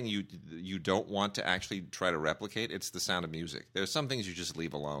was something you don't want to actually try to replicate, it's The Sound of Music. There's some things you just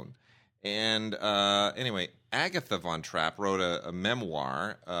leave alone. And anyway, Agatha Von Trapp wrote a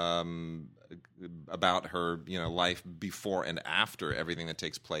memoir about her, life before and after everything that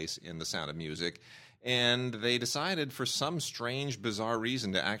takes place in The Sound of Music, and they decided for some strange, bizarre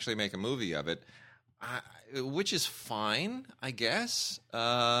reason to actually make a movie of it, which is fine, I guess.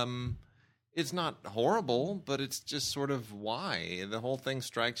 It's not horrible, but it's just sort of why the whole thing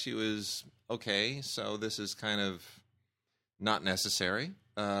strikes you as okay. So this is kind of not necessary.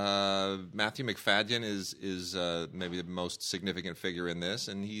 Matthew McFadden is maybe the most significant figure in this,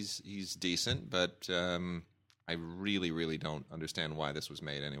 and he's decent, but I really, really don't understand why this was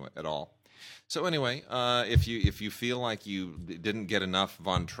made anyway at all. So anyway, if you feel like you didn't get enough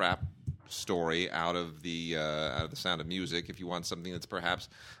Von Trapp story out of the Sound of Music, if you want something that's perhaps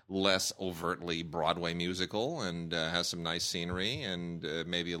less overtly Broadway musical and has some nice scenery and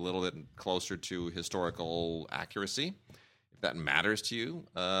maybe a little bit closer to historical accuracy, that matters to you,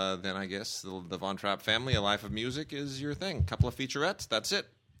 then I guess the Von Trapp Family, A Life of Music is your thing. Couple of featurettes, that's it.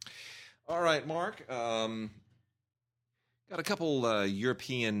 All right, Mark. Got a couple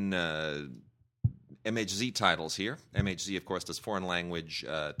European MHZ titles here. MHZ, of course, does foreign language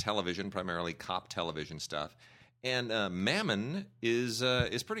television, primarily cop television stuff. And Mammon is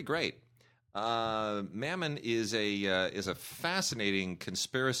pretty great. Mammon is a fascinating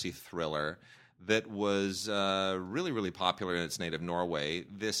conspiracy thriller that was really, really popular in its native Norway.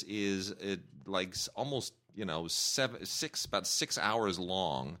 This is like almost about 6 hours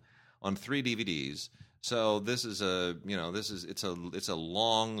long on 3 DVDs. So this is it's a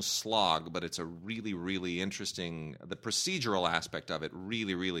long slog, but it's a really, really interesting. The procedural aspect of it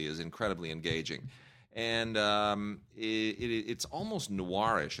really, really is incredibly engaging, and it's almost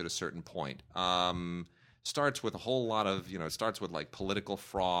noirish at a certain point. Starts with a whole lot of, it starts with like political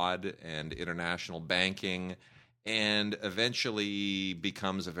fraud and international banking, and eventually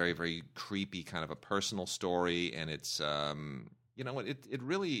becomes a very, very creepy kind of a personal story. And it's,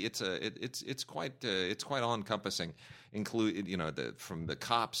 it's quite all encompassing, from the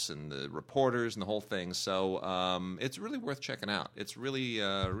cops and the reporters and the whole thing. So it's really worth checking out. It's really,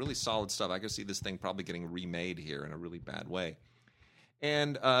 really solid stuff. I could see this thing probably getting remade here in a really bad way.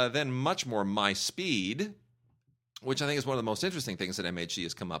 And then much more my speed, which I think is one of the most interesting things that MHC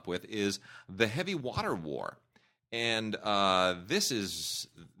has come up with, is the Heavy Water War. And this is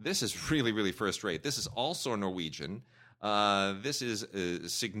really, really first rate. This is also Norwegian. This is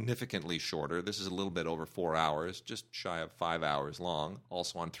significantly shorter. This is a little bit over 4 hours, just shy of 5 hours long,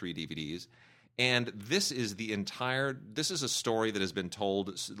 also on 3 DVDs. And this is a story that has been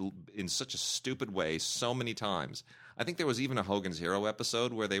told in such a stupid way so many times. I think there was even a Hogan's Hero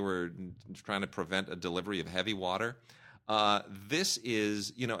episode where they were trying to prevent a delivery of heavy water. This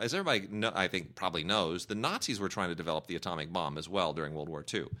is, as everybody I think probably knows, the Nazis were trying to develop the atomic bomb as well during World War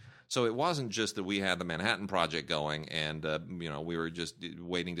II. So it wasn't just that we had the Manhattan Project going and we were just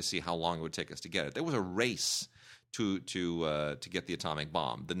waiting to see how long it would take us to get it. There was a race to get the atomic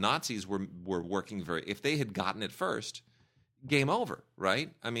bomb. The Nazis were working if they had gotten it first, game over, right?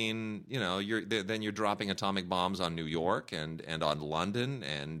 I mean, then you're dropping atomic bombs on New York and on London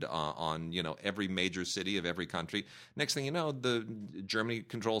and on every major city of every country. Next thing you know, Germany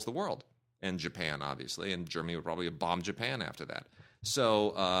controls the world, and Japan obviously, and Germany would probably bomb Japan after that.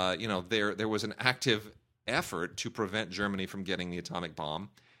 So there was an active effort to prevent Germany from getting the atomic bomb,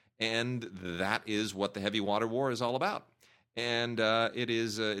 and that is what the Heavy Water War is all about. And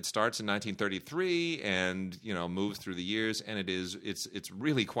it starts in 1933 and moves through the years, and it's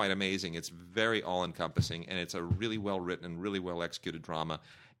really quite amazing. It's very all encompassing, and it's a really well written and really well executed drama.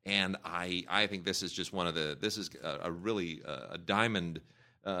 And I think this is just a really a diamond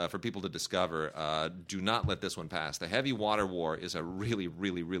for people to discover. Do not let this one pass. The Heavy Water War is a really,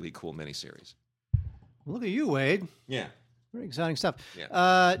 really, really cool miniseries. Look at you, Wade. Yeah. Very exciting stuff.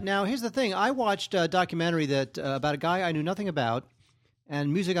 Yeah. Now, here's the thing. I watched a documentary about a guy I knew nothing about,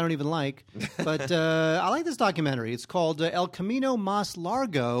 and music I don't even like. But I like this documentary. It's called El Camino Más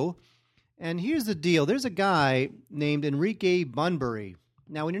Largo. And here's the deal. There's a guy named Enrique Bunbury.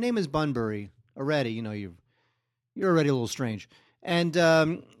 Now, when your name is Bunbury, already, you're already a little strange. And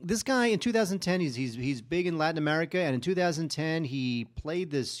this guy in 2010, he's big in Latin America, and in 2010 he played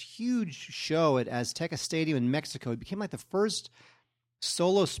this huge show at Azteca Stadium in Mexico. He became like the first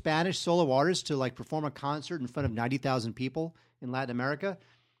Spanish solo artist to perform a concert in front of 90,000 people in Latin America.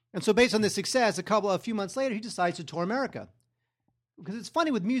 And so based on this success, a few months later, he decides to tour America. Because it's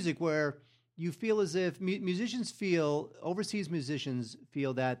funny with music where you feel as if overseas musicians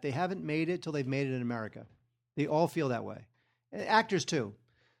feel that they haven't made it till they've made it in America. They all feel that way. Actors too.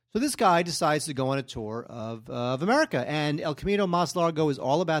 So this guy decides to go on a tour of America, and El Camino Más Largo is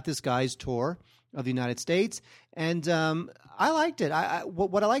all about this guy's tour of the United States. And I liked it.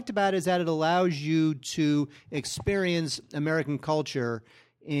 What I liked about it is that it allows you to experience American culture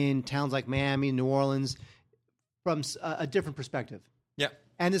in towns like Miami, New Orleans, from a different perspective. Yeah.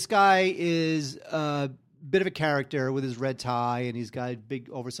 And this guy is a bit of a character with his red tie, and he's got big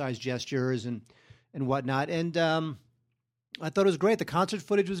oversized gestures and whatnot. And I thought it was great. The concert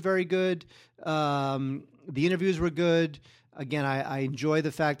footage was very good. The interviews were good. Again, I enjoy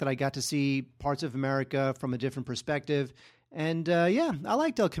the fact that I got to see parts of America from a different perspective. And I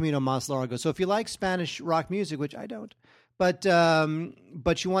liked El Camino Más Largo. So if you like Spanish rock music, which I don't, but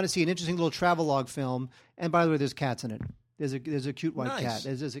you want to see an interesting little travelogue film, and by the way, there's cats in it. There's a cute white cat.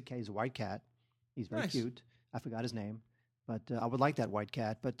 He's a white cat. He's very cute. I forgot his name. But I would like that white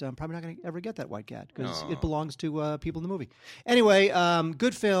cat, but I'm probably not going to ever get that white cat because it belongs to people in the movie. Anyway,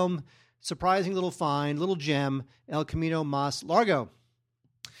 good film, surprising little find, little gem, El Camino Más Largo.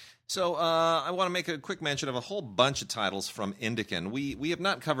 So I want to make a quick mention of a whole bunch of titles from Indican. We have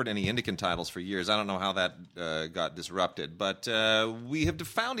not covered any Indican titles for years. I don't know how that got disrupted, but we have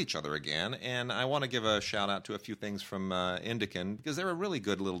found each other again, and I want to give a shout-out to a few things from Indican because they're a really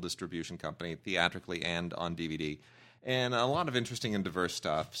good little distribution company, theatrically and on DVD. And a lot of interesting and diverse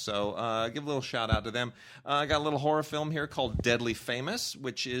stuff. So give a little shout out to them. I got a little horror film here called Deadly Famous,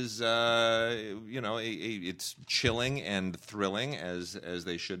 which is it's chilling and thrilling as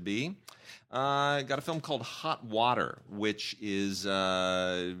they should be. Got a film called Hot Water, which is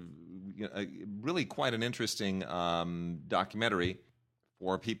really quite an interesting documentary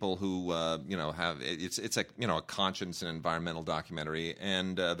for people who have it's a a conscience and environmental documentary,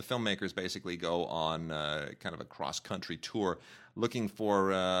 and the filmmakers basically go on kind of a cross country tour looking for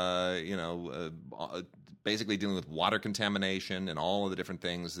basically dealing with water contamination and all of the different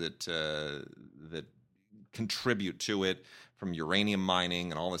things that contribute to it, from uranium mining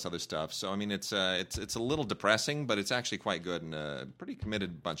and all this other stuff. So I mean it's a little depressing, but it's actually quite good, and a pretty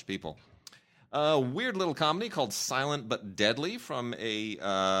committed bunch of people. A weird little comedy called Silent But Deadly from a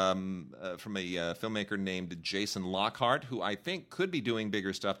filmmaker named Jason Lockhart, who I think could be doing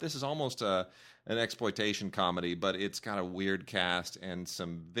bigger stuff. This is almost an exploitation comedy, but it's got a weird cast and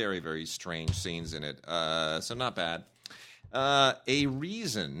some very, very strange scenes in it. So not bad. A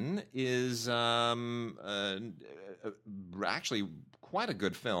Reason is actually quite a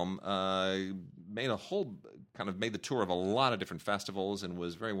good film. Made the tour of a lot of different festivals and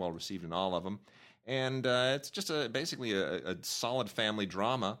was very well received in all of them. And it's just basically a solid family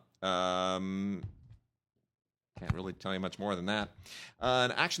drama. Can't really tell you much more than that.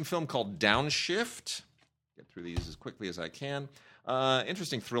 An action film called Downshift. Get through these as quickly as I can.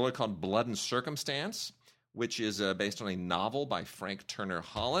 Interesting thriller called Blood and Circumstance, which is based on a novel by Frank Turner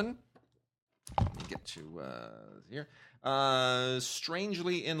Holland. Let me get to here.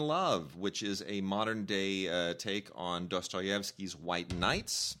 Strangely in Love, which is a modern-day take on Dostoevsky's White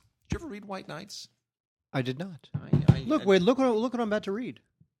Nights. Did you ever read White Nights? I did not. Look what I'm about to read.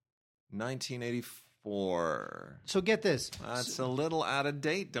 1984. 4. So get this. That's a little out of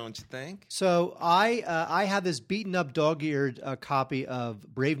date, don't you think? So I have this beaten up dog-eared copy of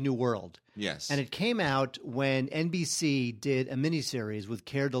Brave New World. Yes. And it came out when NBC did a miniseries with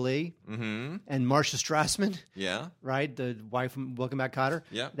Keir Dullea and Marcia Strassman. Yeah. Right? The wife from Welcome Back, Kotter.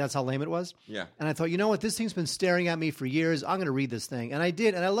 Yeah. That's how lame it was. Yeah. And I thought, you know what? This thing's been staring at me for years. I'm going to read this thing. And I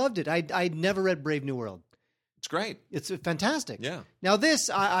did, and I loved it. I'd never read Brave New World. It's great. It's fantastic. Yeah. Now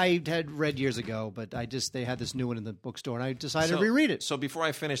this I had read years ago, but they had this new one in the bookstore, and I decided to reread it. So before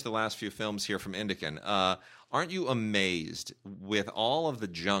I finish the last few films here from Indican, aren't you amazed with all of the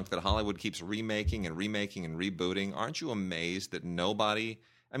junk that Hollywood keeps remaking and rebooting? Aren't you amazed that nobody?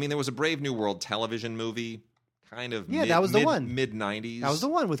 I mean, there was a Brave New World television movie, kind of that was the one mid-90s. That was the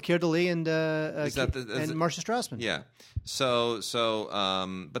one with Keir Dullea and Marcia Strassman. Yeah.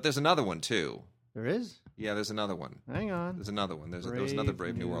 But there's another one too. There is. Yeah, there's another one. Hang on. There's another one. There was another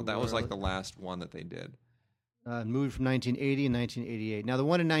Brave New World. That was like the last one that they did. Movie from 1980 and 1988. Now, the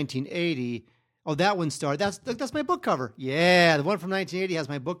one in 1980, that one starred. That's my book cover. Yeah, the one from 1980 has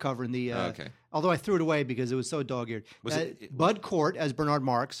my book cover in the. Okay. Although I threw it away because it was so dog-eared. Bud Cort as Bernard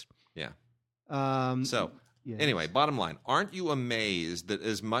Marx. Yeah. Yes. Anyway, bottom line, aren't you amazed that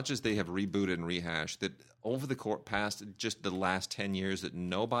as much as they have rebooted and rehashed, that over the past just the last 10 years, that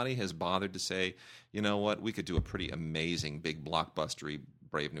nobody has bothered to say, you know what, we could do a pretty amazing, big, blockbustery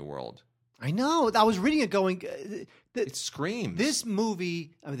Brave New World? I know. I was reading it going... it screams. This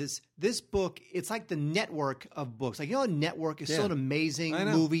movie, this book, it's like the network of books. Like, Network is still an amazing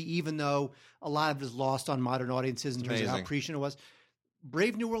movie, even though a lot of it is lost on modern audiences in terms of how prescient it was.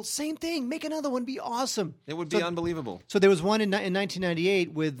 Brave New World, same thing. Make another one. Be awesome. It would be unbelievable. So there was one in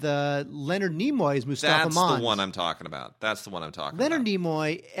 1998 with Leonard Nimoy as Mustafa Mons. That's the one I'm talking about. Leonard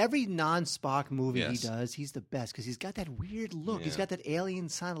Nimoy, every non-Spock movie he does, he's the best because he's got that weird look. Yeah. He's got that alien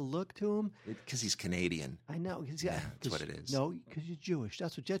kind of look to him. Because he's Canadian. I know. That's what it is. No, because you're Jewish.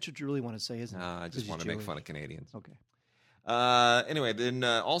 That's what you really want to say, isn't it? I just want to make fun of Canadians. Okay. Anyway, then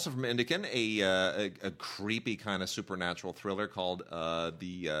also from Indican, a creepy kind of supernatural thriller called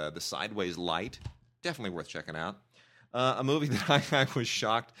the Sideways Light. Definitely worth checking out. A movie that I was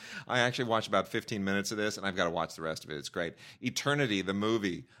shocked. I actually watched about 15 minutes of this, and I've got to watch the rest of it. It's great. Eternity, the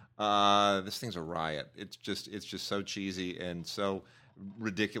movie. This thing's a riot. It's just so cheesy and so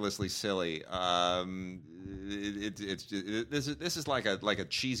ridiculously silly. This is like a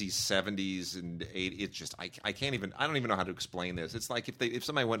cheesy 70s and 80s. It's just I don't even know how to explain this. It's like if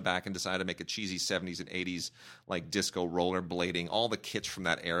somebody went back and decided to make a cheesy 70s and 80s like disco rollerblading, all the kits from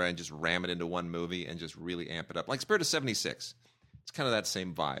that era, and just ram it into one movie and just really amp it up, like Spirit of '76. It's kind of that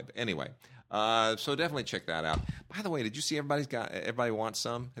same vibe. Anyway. So definitely check that out. By the way, did you see Everybody Wants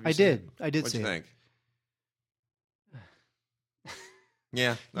Some? I did. What'd see you it. think?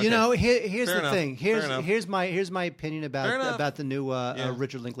 Yeah. Okay. Here's Fair the enough. thing. Here's my opinion about the new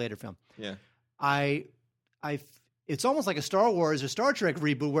Richard Linklater film. Yeah. It's almost like a Star Wars or Star Trek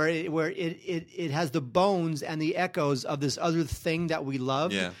reboot where it has the bones and the echoes of this other thing that we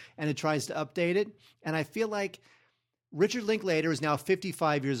love, and it tries to update it. And I feel like Richard Linklater is now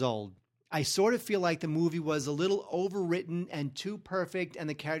 55 years old. I sort of feel like the movie was a little overwritten and too perfect, and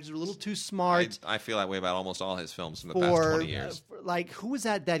the characters were a little too smart. I feel that way about almost all his films from the past 20 years. Who was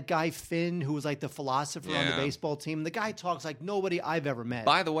that guy Finn who was like the philosopher on the baseball team? The guy talks like nobody I've ever met.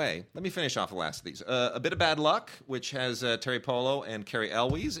 By the way, let me finish off the last of these. A Bit of Bad Luck, which has Terry Polo and Carrie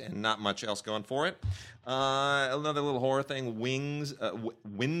Elwes, and not much else going for it. Another little horror thing,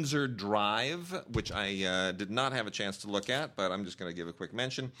 Windsor Drive, which I did not have a chance to look at, but I'm just going to give a quick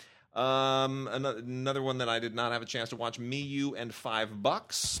mention. Another one that I did not have a chance to watch, Me, You, and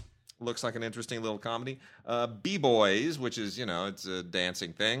 $5. Looks like an interesting little comedy. B-Boys, which is, it's a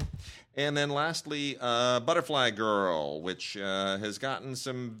dancing thing. And then lastly, Butterfly Girl, which has gotten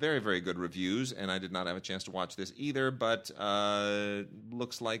some very, very good reviews, and I did not have a chance to watch this either, but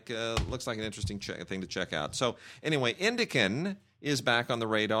looks like an interesting thing to check out. So anyway, Indican is back on the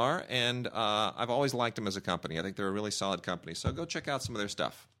radar, and I've always liked them as a company. I think they're a really solid company, so go check out some of their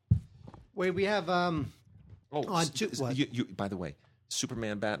stuff. Wait, we have by the way,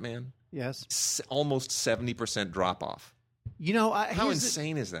 Superman, Batman. Yes, almost 70% drop off. How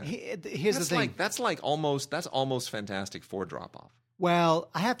insane is that? Here's the thing. That's almost Fantastic Four drop off. Well,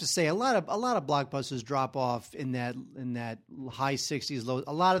 I have to say a lot of blockbusters drop off in that high 60s, low.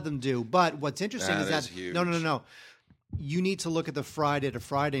 A lot of them do. But what's interesting is that huge. No. You need to look at the Friday to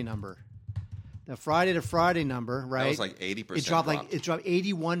Friday number. The Friday to Friday number, right? That was like 80%. It dropped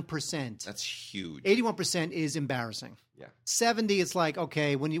 81%. That's huge. 81% is embarrassing. Yeah. 70, it's like,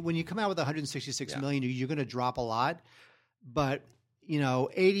 okay, when you come out with 166 million, you're going to drop a lot. But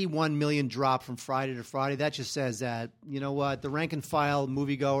 81 million drop from Friday to Friday. That just says that, you know what, the rank and file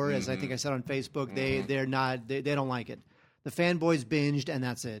moviegoer, as I think I said on Facebook, they don't like it. The fanboys binged, and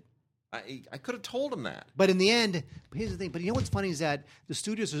that's it. I could have told him that. But in the end, here's the thing. But you know what's funny is that the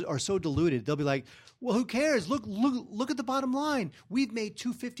studios are so deluded. They'll be like, well, who cares? Look at the bottom line. We've made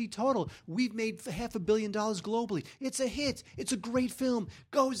 $250 total. We've made $500 million globally. It's a hit. It's a great film.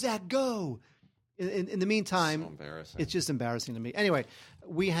 Go, Zach, go. In the meantime, so embarrassing. It's just embarrassing to me. Anyway,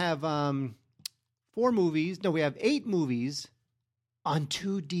 we have 4 movies. No, we have 8 movies on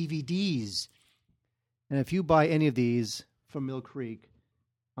 2 DVDs. And if you buy any of these from Mill Creek,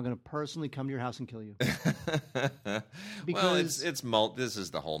 I'm going to personally come to your house and kill you. Because this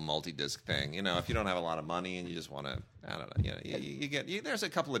is the whole multi-disc thing. If you don't have a lot of money and you just want to, I don't know, you get there's a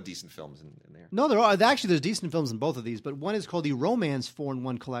couple of decent films in there. No, there's decent films in both of these, but one is called the Romance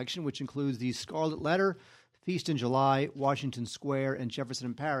 4-in-1 Collection, which includes the Scarlet Letter, Feast in July, Washington Square, and Jefferson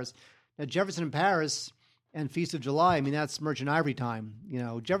in Paris. Now, Jefferson in Paris and Feast of July, I mean, that's Merchant Ivory time.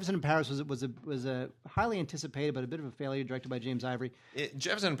 Jefferson in Paris was a highly anticipated but a bit of a failure, directed by James Ivory.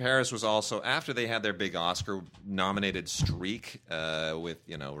 Jefferson in Paris was also after they had their big Oscar-nominated streak with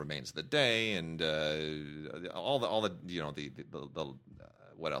Remains of the Day and all the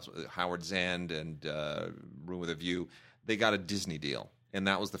what else? Howard Zand and Room with a View. They got a Disney deal. And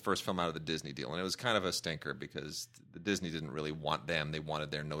that was the first film out of the Disney deal. And it was kind of a stinker because the Disney didn't really want them. They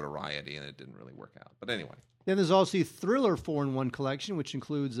wanted their notoriety, and it didn't really work out. But anyway. Then there's also the Thriller 4-in-1 Collection, which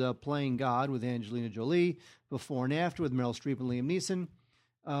includes Playing God with Angelina Jolie, Before and After with Meryl Streep and Liam Neeson,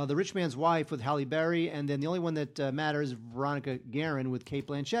 The Rich Man's Wife with Halle Berry, and then the only one that matters, Veronica Guerin with Cate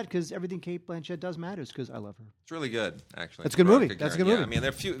Blanchett, because everything Cate Blanchett does matters, because I love her. It's really good, actually. That's a good movie. That's a good movie. I mean,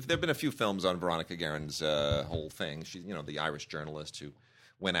 there have been a few films on Veronica Guerin's whole thing. She's, the Irish journalist who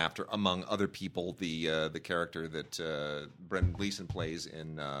went after, among other people, the character that Brendan Gleeson plays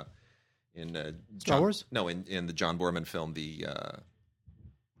in Star Wars. No, in the John Boorman film,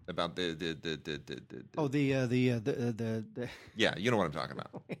 about the yeah, you know what I'm talking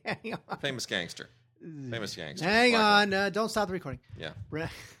about. Famous gangster. Hang on, don't stop the recording. Yeah.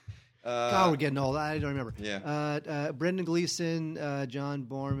 God, we're getting old. I don't remember. Yeah. Brendan Gleeson, John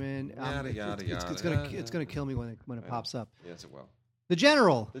Boorman. Yada yada yada. It's gonna kill me when it pops up. Yes, it will. The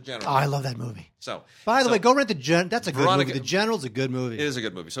General. Oh, I love that movie. So, by the way, go rent The General. That's a good movie. The General's a good movie. It is a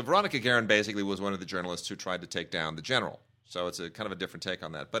good movie. So Veronica Guerin basically was one of the journalists who tried to take down The General. So it's a kind of a different take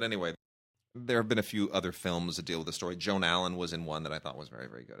on that. But anyway, there have been a few other films that deal with the story. Joan Allen was in one that I thought was very,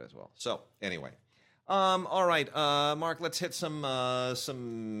 very good as well. So anyway, all right, Mark, let's hit some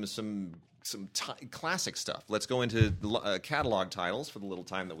classic stuff. Let's go into catalog titles for the little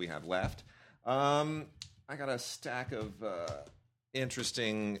time that we have left. I got a stack of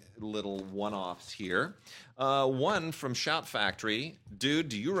interesting little one-offs here. One from Shout Factory. Dude,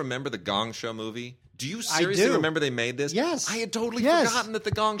 do you remember the Gong Show movie? Do you seriously remember they made this? Yes. I had totally forgotten that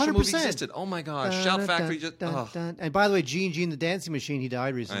the Gong Show 100%. movie existed. Oh my gosh. Shout Factory just... And by the way, Gene the Dancing Machine, he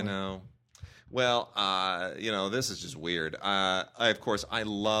died recently. I know. Well, this is just weird. Of course, I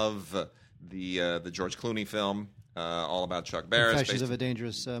love the George Clooney film, all about Chuck Barris. Confessions of a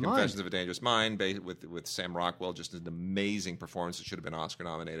Dangerous Mind. Confessions of a Dangerous Mind, with Sam Rockwell. Just an amazing performance. It should have been Oscar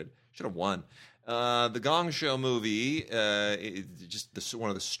nominated. Should have won. The Gong Show movie, just one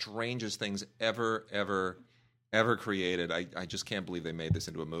of the strangest things ever created. I just can't believe they made this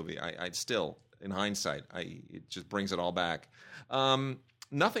into a movie. I still, in hindsight, it just brings it all back.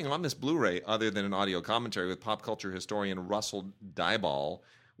 Nothing on this Blu-ray other than an audio commentary with pop culture historian Russell Dyball,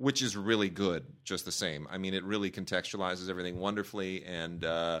 which is really good, just the same. I mean, it really contextualizes everything wonderfully, and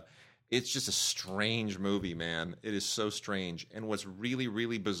it's just a strange movie, man. It is so strange. And what's really,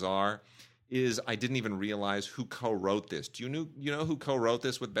 really bizarre is I didn't even realize who co-wrote this. Do you know who co-wrote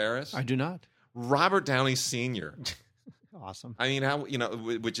this with Barris? I do not. Robert Downey Sr. Awesome. I mean,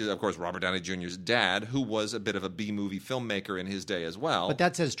 which is, of course, Robert Downey Jr.'s dad, who was a bit of a B-movie filmmaker in his day as well. But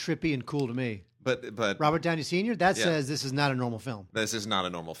that says trippy and cool to me. But Robert Downey Sr., says this is not a normal film. This is not a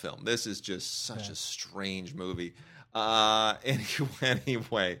normal film. This is just such a strange movie.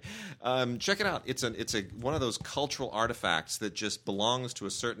 Anyway, check it out. It's one of those cultural artifacts that just belongs to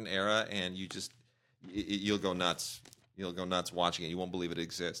a certain era, and you'll go nuts. You'll go nuts watching it. You won't believe it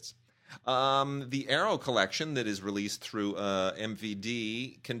exists. The Arrow collection that is released through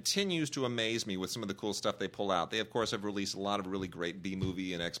MVD continues to amaze me with some of the cool stuff they pull out. They, of course, have released a lot of really great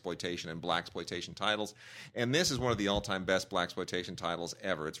B-movie and exploitation and blaxploitation titles, and this is one of the all-time best blaxploitation titles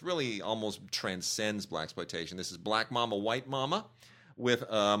ever. It's really almost transcends blaxploitation. This is Black Mama, White Mama with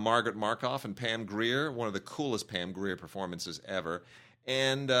Margaret Markoff and Pam Grier, one of the coolest Pam Grier performances ever.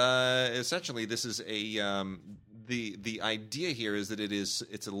 And essentially, this is the idea here is that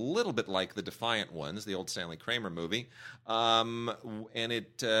it's a little bit like The Defiant Ones, the old Stanley Kramer movie, and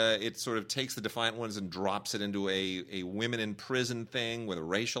it sort of takes The Defiant Ones and drops it into a women in prison thing with a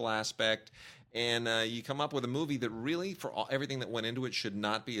racial aspect. And you come up with a movie that really, for everything that went into it, should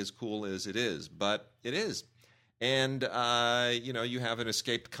not be as cool as it is, but it is. And you have a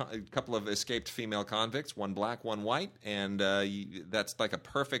couple of escaped female convicts, one black, one white, and that's like a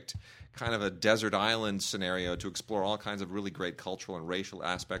perfect kind of a desert island scenario to explore all kinds of really great cultural and racial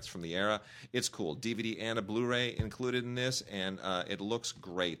aspects from the era. It's cool. DVD and a Blu-ray included in this, and it looks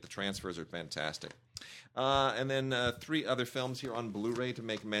great. The transfers are fantastic. And then 3 other films here on Blu-ray to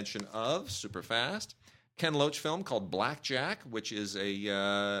make mention of, super fast. Ken Loach film called Blackjack, which is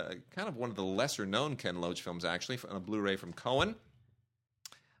a kind of one of the lesser-known Ken Loach films, actually, on a Blu-ray from Cohen.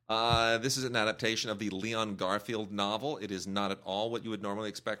 This is an adaptation of the Leon Garfield novel. It is not at all what you would normally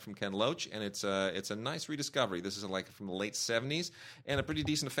expect from Ken Loach, and it's a nice rediscovery. This is like from the late 70s, and a pretty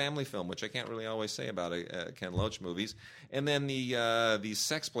decent family film, which I can't really always say about Ken Loach movies. And then the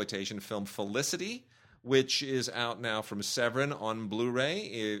sexploitation film Felicity, which is out now from Severin on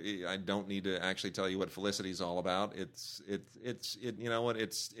Blu-ray. I don't need to actually tell you what Felicity is all about. It's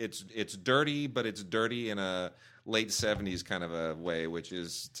dirty, but it's dirty in a late 70s kind of a way, which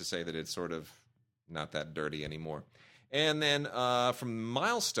is to say that it's sort of not that dirty anymore. And then from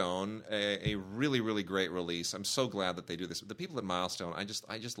Milestone, a really, really great release. I'm so glad that they do this. The people at Milestone, I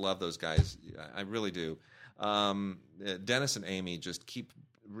just love those guys. I really do. Dennis and Amy just keep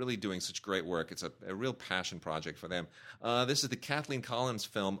really doing such great work. It's a real passion project for them. This is the Kathleen Collins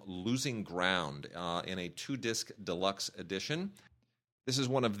film Losing Ground in a 2-disc deluxe edition. This is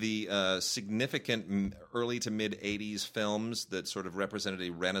one of the significant early to mid-'80s films that sort of represented a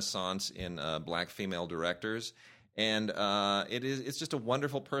renaissance in black female directors. And it's just a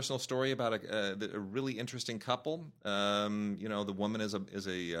wonderful personal story about a really interesting couple. The woman is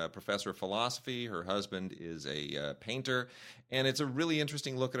a professor of philosophy. Her husband is a painter. And it's a really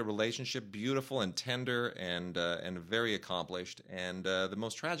interesting look at a relationship, beautiful and tender and very accomplished. And the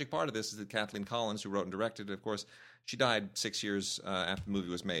most tragic part of this is that Kathleen Collins, who wrote and directed it, of course, she died 6 years after the movie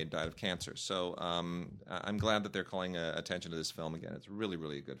was made, died of cancer. So I'm glad that they're calling attention to this film again. It's really,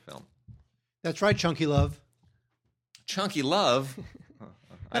 really a good film. That's right, Chunky Love. Chunky Love?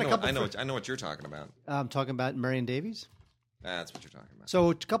 I know what you're talking about. I'm talking about Marion Davies. That's what you're talking about.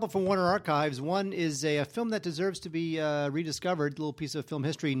 So a couple from Warner Archives. One is a film that deserves to be rediscovered, a little piece of film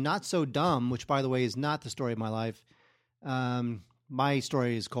history, Not So Dumb, which, by the way, is not the story of my life. My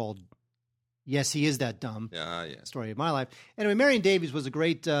story is called Yes, He Is That Dumb. Yeah. Story of my life. Anyway, Marion Davies was a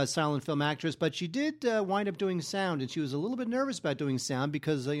great silent film actress, but she did wind up doing sound, and she was a little bit nervous about doing sound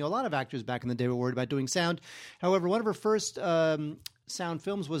because a lot of actors back in the day were worried about doing sound. However, one of her first sound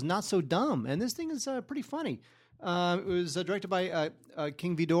films was Not So Dumb, and this thing is pretty funny. It was directed by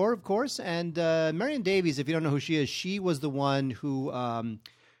King Vidor, of course, and Marion Davies, if you don't know who she is, she was the one who...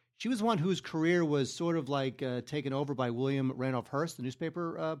 She was one whose career was sort of like taken over by William Randolph Hearst, the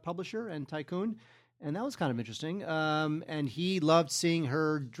newspaper publisher and tycoon, and that was kind of interesting. And he loved seeing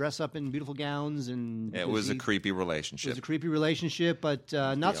her dress up in beautiful gowns, and it was a creepy relationship. It was a creepy relationship, but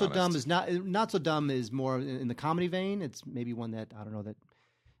Not So Dumb is not so dumb is more in the comedy vein. It's maybe one that I don't know that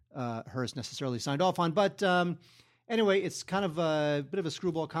Hearst necessarily signed off on, but. Anyway, it's kind of a bit of a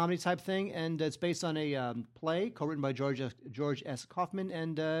screwball comedy type thing, and it's based on a play co-written by George S. Kaufman,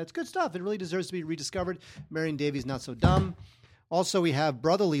 and it's good stuff. It really deserves to be rediscovered. Marion Davies, Not So Dumb. Also, we have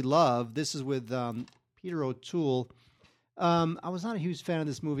Brotherly Love. This is with Peter O'Toole. I was not a huge fan of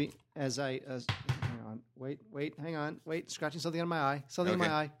this movie hang on. Scratching something on my eye. Something in my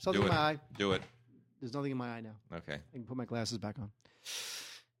eye. Do it. There's nothing in my eye now. Okay. I can put my glasses back on.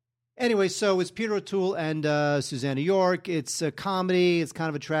 Anyway, so it's Peter O'Toole and Susanna York. It's a comedy. It's kind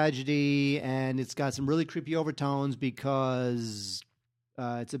of a tragedy, and it's got some really creepy overtones because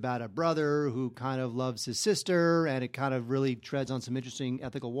it's about a brother who kind of loves his sister, and it kind of really treads on some interesting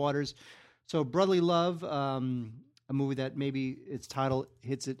ethical waters. So Brotherly Love, a movie that maybe its title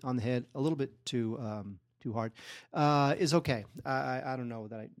hits it on the head a little bit too hard, is okay. I don't know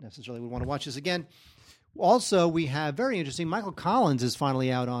that I necessarily would want to watch this again. Also, we have very interesting. Michael Collins is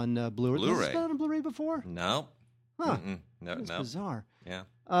finally out on Blu-ray. Has this been on Blu-ray before? No. Huh. No. That's bizarre. Yeah.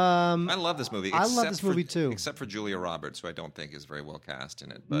 I love this movie. I love this movie too, except for Julia Roberts, who I don't think is very well cast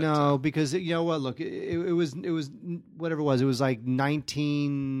in it. But, no, because you know what? Look, it was whatever it was. It was like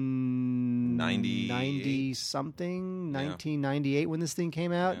 1990 something, 1998 when this thing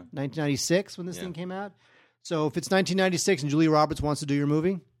came out. 1996 when this thing came out. So if it's 1996 and Julia Roberts wants to do your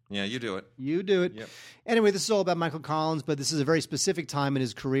movie. Yeah, you do it. You do it. Yep. Anyway, this is all about Michael Collins, but this is a very specific time in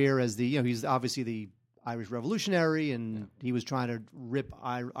his career as he's obviously the Irish revolutionary, and he was trying to rip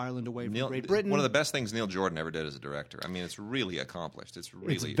Ireland away from Great Britain. One of the best things Neil Jordan ever did as a director. I mean, it's really accomplished. It's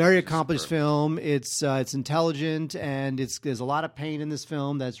a very accomplished film. It's intelligent, and there's a lot of pain in this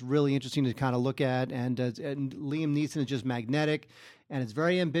film that's really interesting to kind of look at. And Liam Neeson is just magnetic, and it's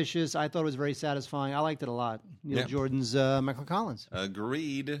very ambitious. I thought it was very satisfying. I liked it a lot. Neil Jordan's Michael Collins.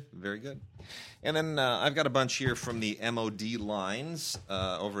 Agreed. Very good. And then I've got a bunch here from the MOD lines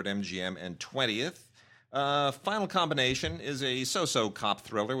over at MGM and 20th. Final Combination is a so-so cop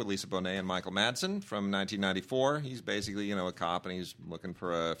thriller with Lisa Bonet and Michael Madsen from 1994. He's basically, a cop, and he's looking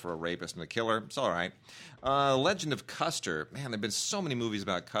for a rapist and a killer. It's all right. Legend of Custer. Man, there have been so many movies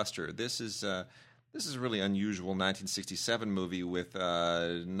about Custer. This is a really unusual 1967 movie with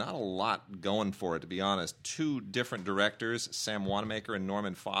not a lot going for it, to be honest. Two different directors, Sam Wanamaker and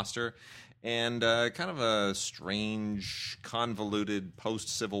Norman Foster, and kind of a strange, convoluted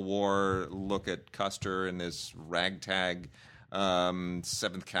post-Civil War look at Custer and this ragtag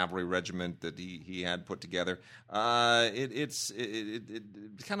 7th Cavalry Regiment that he had put together. It's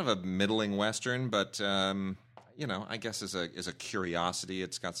kind of a middling Western, but I guess as a curiosity,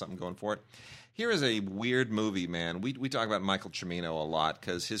 it's got something going for it. Here is a weird movie, man. We talk about Michael Cimino a lot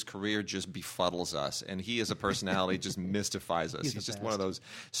because his career just befuddles us, and he as a personality just mystifies us. He's just one of those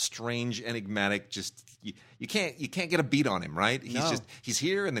strange, enigmatic. Just you can't get a beat on him, right? He's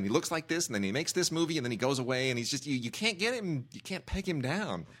here, and then he looks like this, and then he makes this movie, and then he goes away, and he's just you can't get him. You can't peg him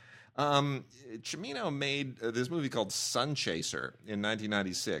down. Cimino made this movie called Sun Chaser in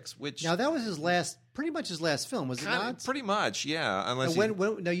 1996, which now that was pretty much his last film, was it not? Pretty much, yeah. Unless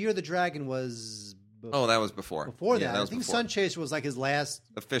now Year of the Dragon was. That was before. Before that, I think Sun Chaser was like his last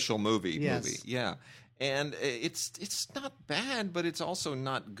official movie. Yeah. And it's not bad, but it's also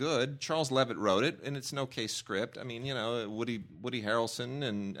not good. Charles Levitt wrote it, and it's an okay script. I mean, Woody Harrelson,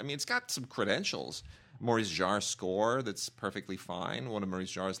 and I mean, it's got some credentials. Maurice Jarre's score that's perfectly fine, one of Maurice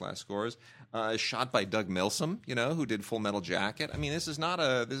Jarre's last scores. Shot by Doug Milsome, who did Full Metal Jacket. I mean, this is not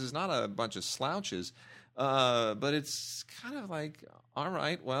a bunch of slouches, but it's kind of like, all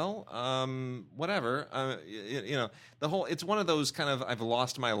right, well, whatever. It's one of those kind of, I've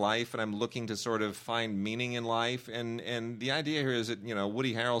lost my life and I'm looking to sort of find meaning in life, and the idea here is that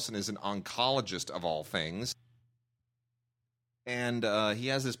Woody Harrelson is an oncologist of all things, and he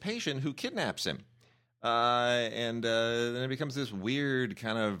has this patient who kidnaps him. And then it becomes this weird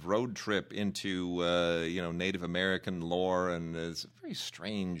kind of road trip into Native American lore, and it's a very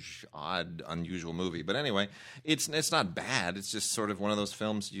strange, odd, unusual movie. But anyway, it's not bad. It's just sort of one of those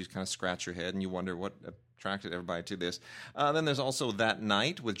films you kind of scratch your head and you wonder what attracted everybody to this. Then there's also That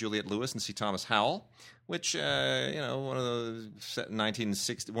Night with Juliette Lewis and C. Thomas Howell, which one of those set in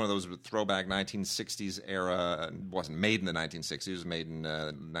 1960, one of those throwback 1960s era. It wasn't made in the 1960s; it was made in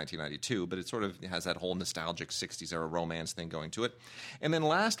 1992. But it sort of has that whole nostalgic 60s era romance thing going to it. And then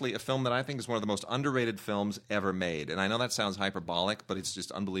lastly, a film that I think is one of the most underrated films ever made. And I know that sounds hyperbolic, but it's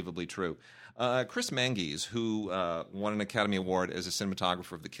just unbelievably true. Chris Manguise, who won an Academy Award as a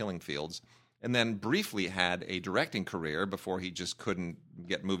cinematographer of The Killing Fields, and then briefly had a directing career before he just couldn't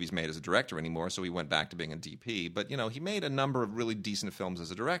get movies made as a director anymore, so he went back to being a DP. But, he made a number of really decent films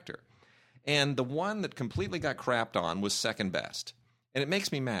as a director. And the one that completely got crapped on was Second Best. And it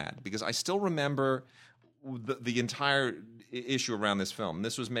makes me mad, because I still remember the entire issue around this film.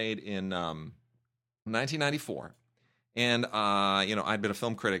 This was made in 1994. And, I'd been a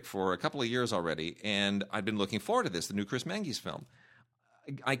film critic for a couple of years already, and I'd been looking forward to this, the new Chris Manguise film.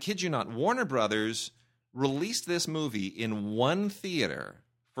 I kid you not, Warner Brothers released this movie in one theater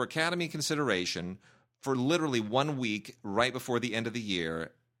for Academy consideration for literally 1 week right before the end of the year,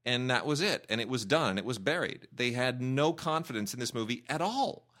 and that was it. And it was done. It was buried. They had no confidence in this movie at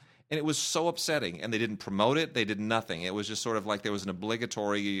all. And it was so upsetting. And they didn't promote it. They did nothing. It was just sort of like there was an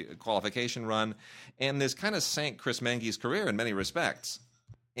obligatory qualification run. And this kind of sank Chris Manguise's career in many respects.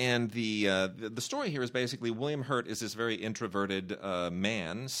 And the story here is basically William Hurt is this very introverted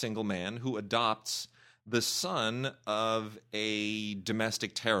single man, who adopts the son of a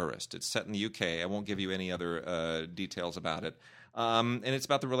domestic terrorist. It's set in the UK. I won't give you any other details about it. And it's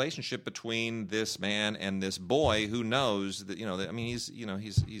about the relationship between this man and this boy who knows that,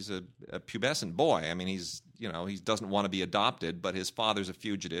 he's a pubescent boy. I mean, he doesn't want to be adopted, but his father's a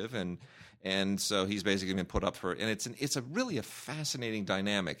fugitive, and so he's basically been put up for it. And it's a really fascinating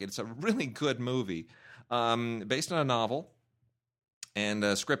dynamic. It's a really good movie, based on a novel and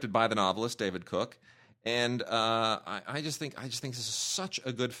scripted by the novelist David Cook. And I just think this is such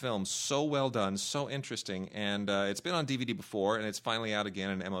a good film, so well done, so interesting. And it's been on DVD before, and it's finally out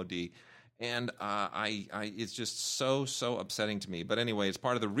again in MOD. And it's just so upsetting to me. But anyway, it's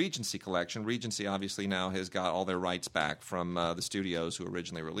part of the Regency collection. Regency obviously now has got all their rights back from the studios who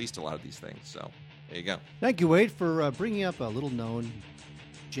originally released a lot of these things. So there you go. Thank you, Wade, for bringing up a little-known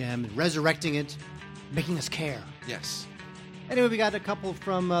gem, resurrecting it, making us care. Yes. Anyway, we got a couple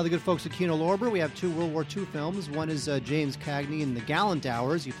from the good folks at Kino Lorber. We have 2 World War II films. One is James Cagney in The Gallant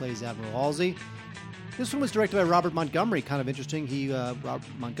Hours. He plays Admiral Halsey. This one was directed by Robert Montgomery. Kind of interesting. Robert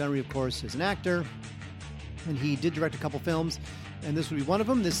Montgomery, of course, is an actor, and he did direct a couple films, and this would be one of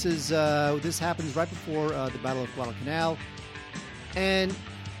them. This happens right before the Battle of Guadalcanal. And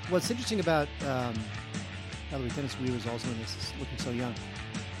what's interesting about, by the way, Dennis Weaver's also in this, looking so young.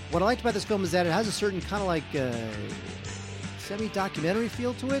 What I liked about this film is that it has a certain kind of like semi-documentary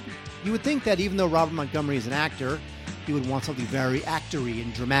feel to it. You would think that even though Robert Montgomery is an actor, he would want something very actory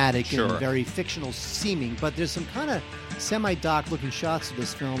and dramatic and very fictional seeming, but there's some kind of semi-doc looking shots to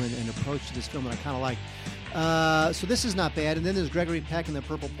this film and approach to this film that I kind of like. So this is not bad. And then there's Gregory Peck in The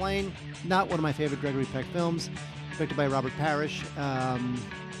Purple Plain. Not one of my favorite Gregory Peck films. Directed by Robert Parrish.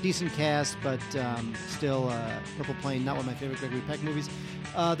 Decent cast, but still Purple Plain, not one of my favorite Gregory Peck movies.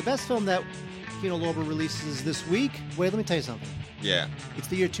 The best film that Kino Lorber releases this week, wait, let me tell you something. Yeah. It's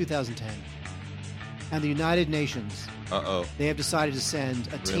the year 2010. And the United Nations, they have decided to send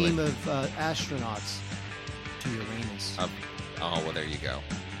a team of astronauts to Uranus. Well, there you go.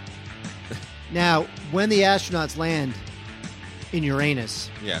 Now, when the astronauts land in Uranus,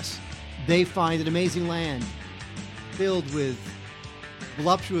 yes, they find an amazing land filled with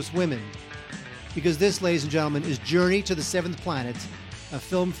voluptuous women. Because this, ladies and gentlemen, is Journey to the Seventh Planet, a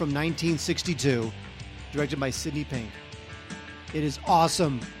film from 1962, directed by Sidney Pink. It is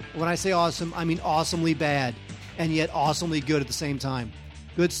awesome. When I say awesome, I mean awesomely bad, and yet awesomely good at the same time.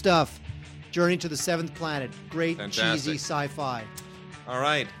 Good stuff. Journey to the Seventh Planet. Great, cheesy sci-fi. All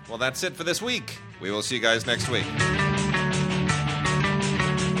right. Well, that's it for this week. We will see you guys next week.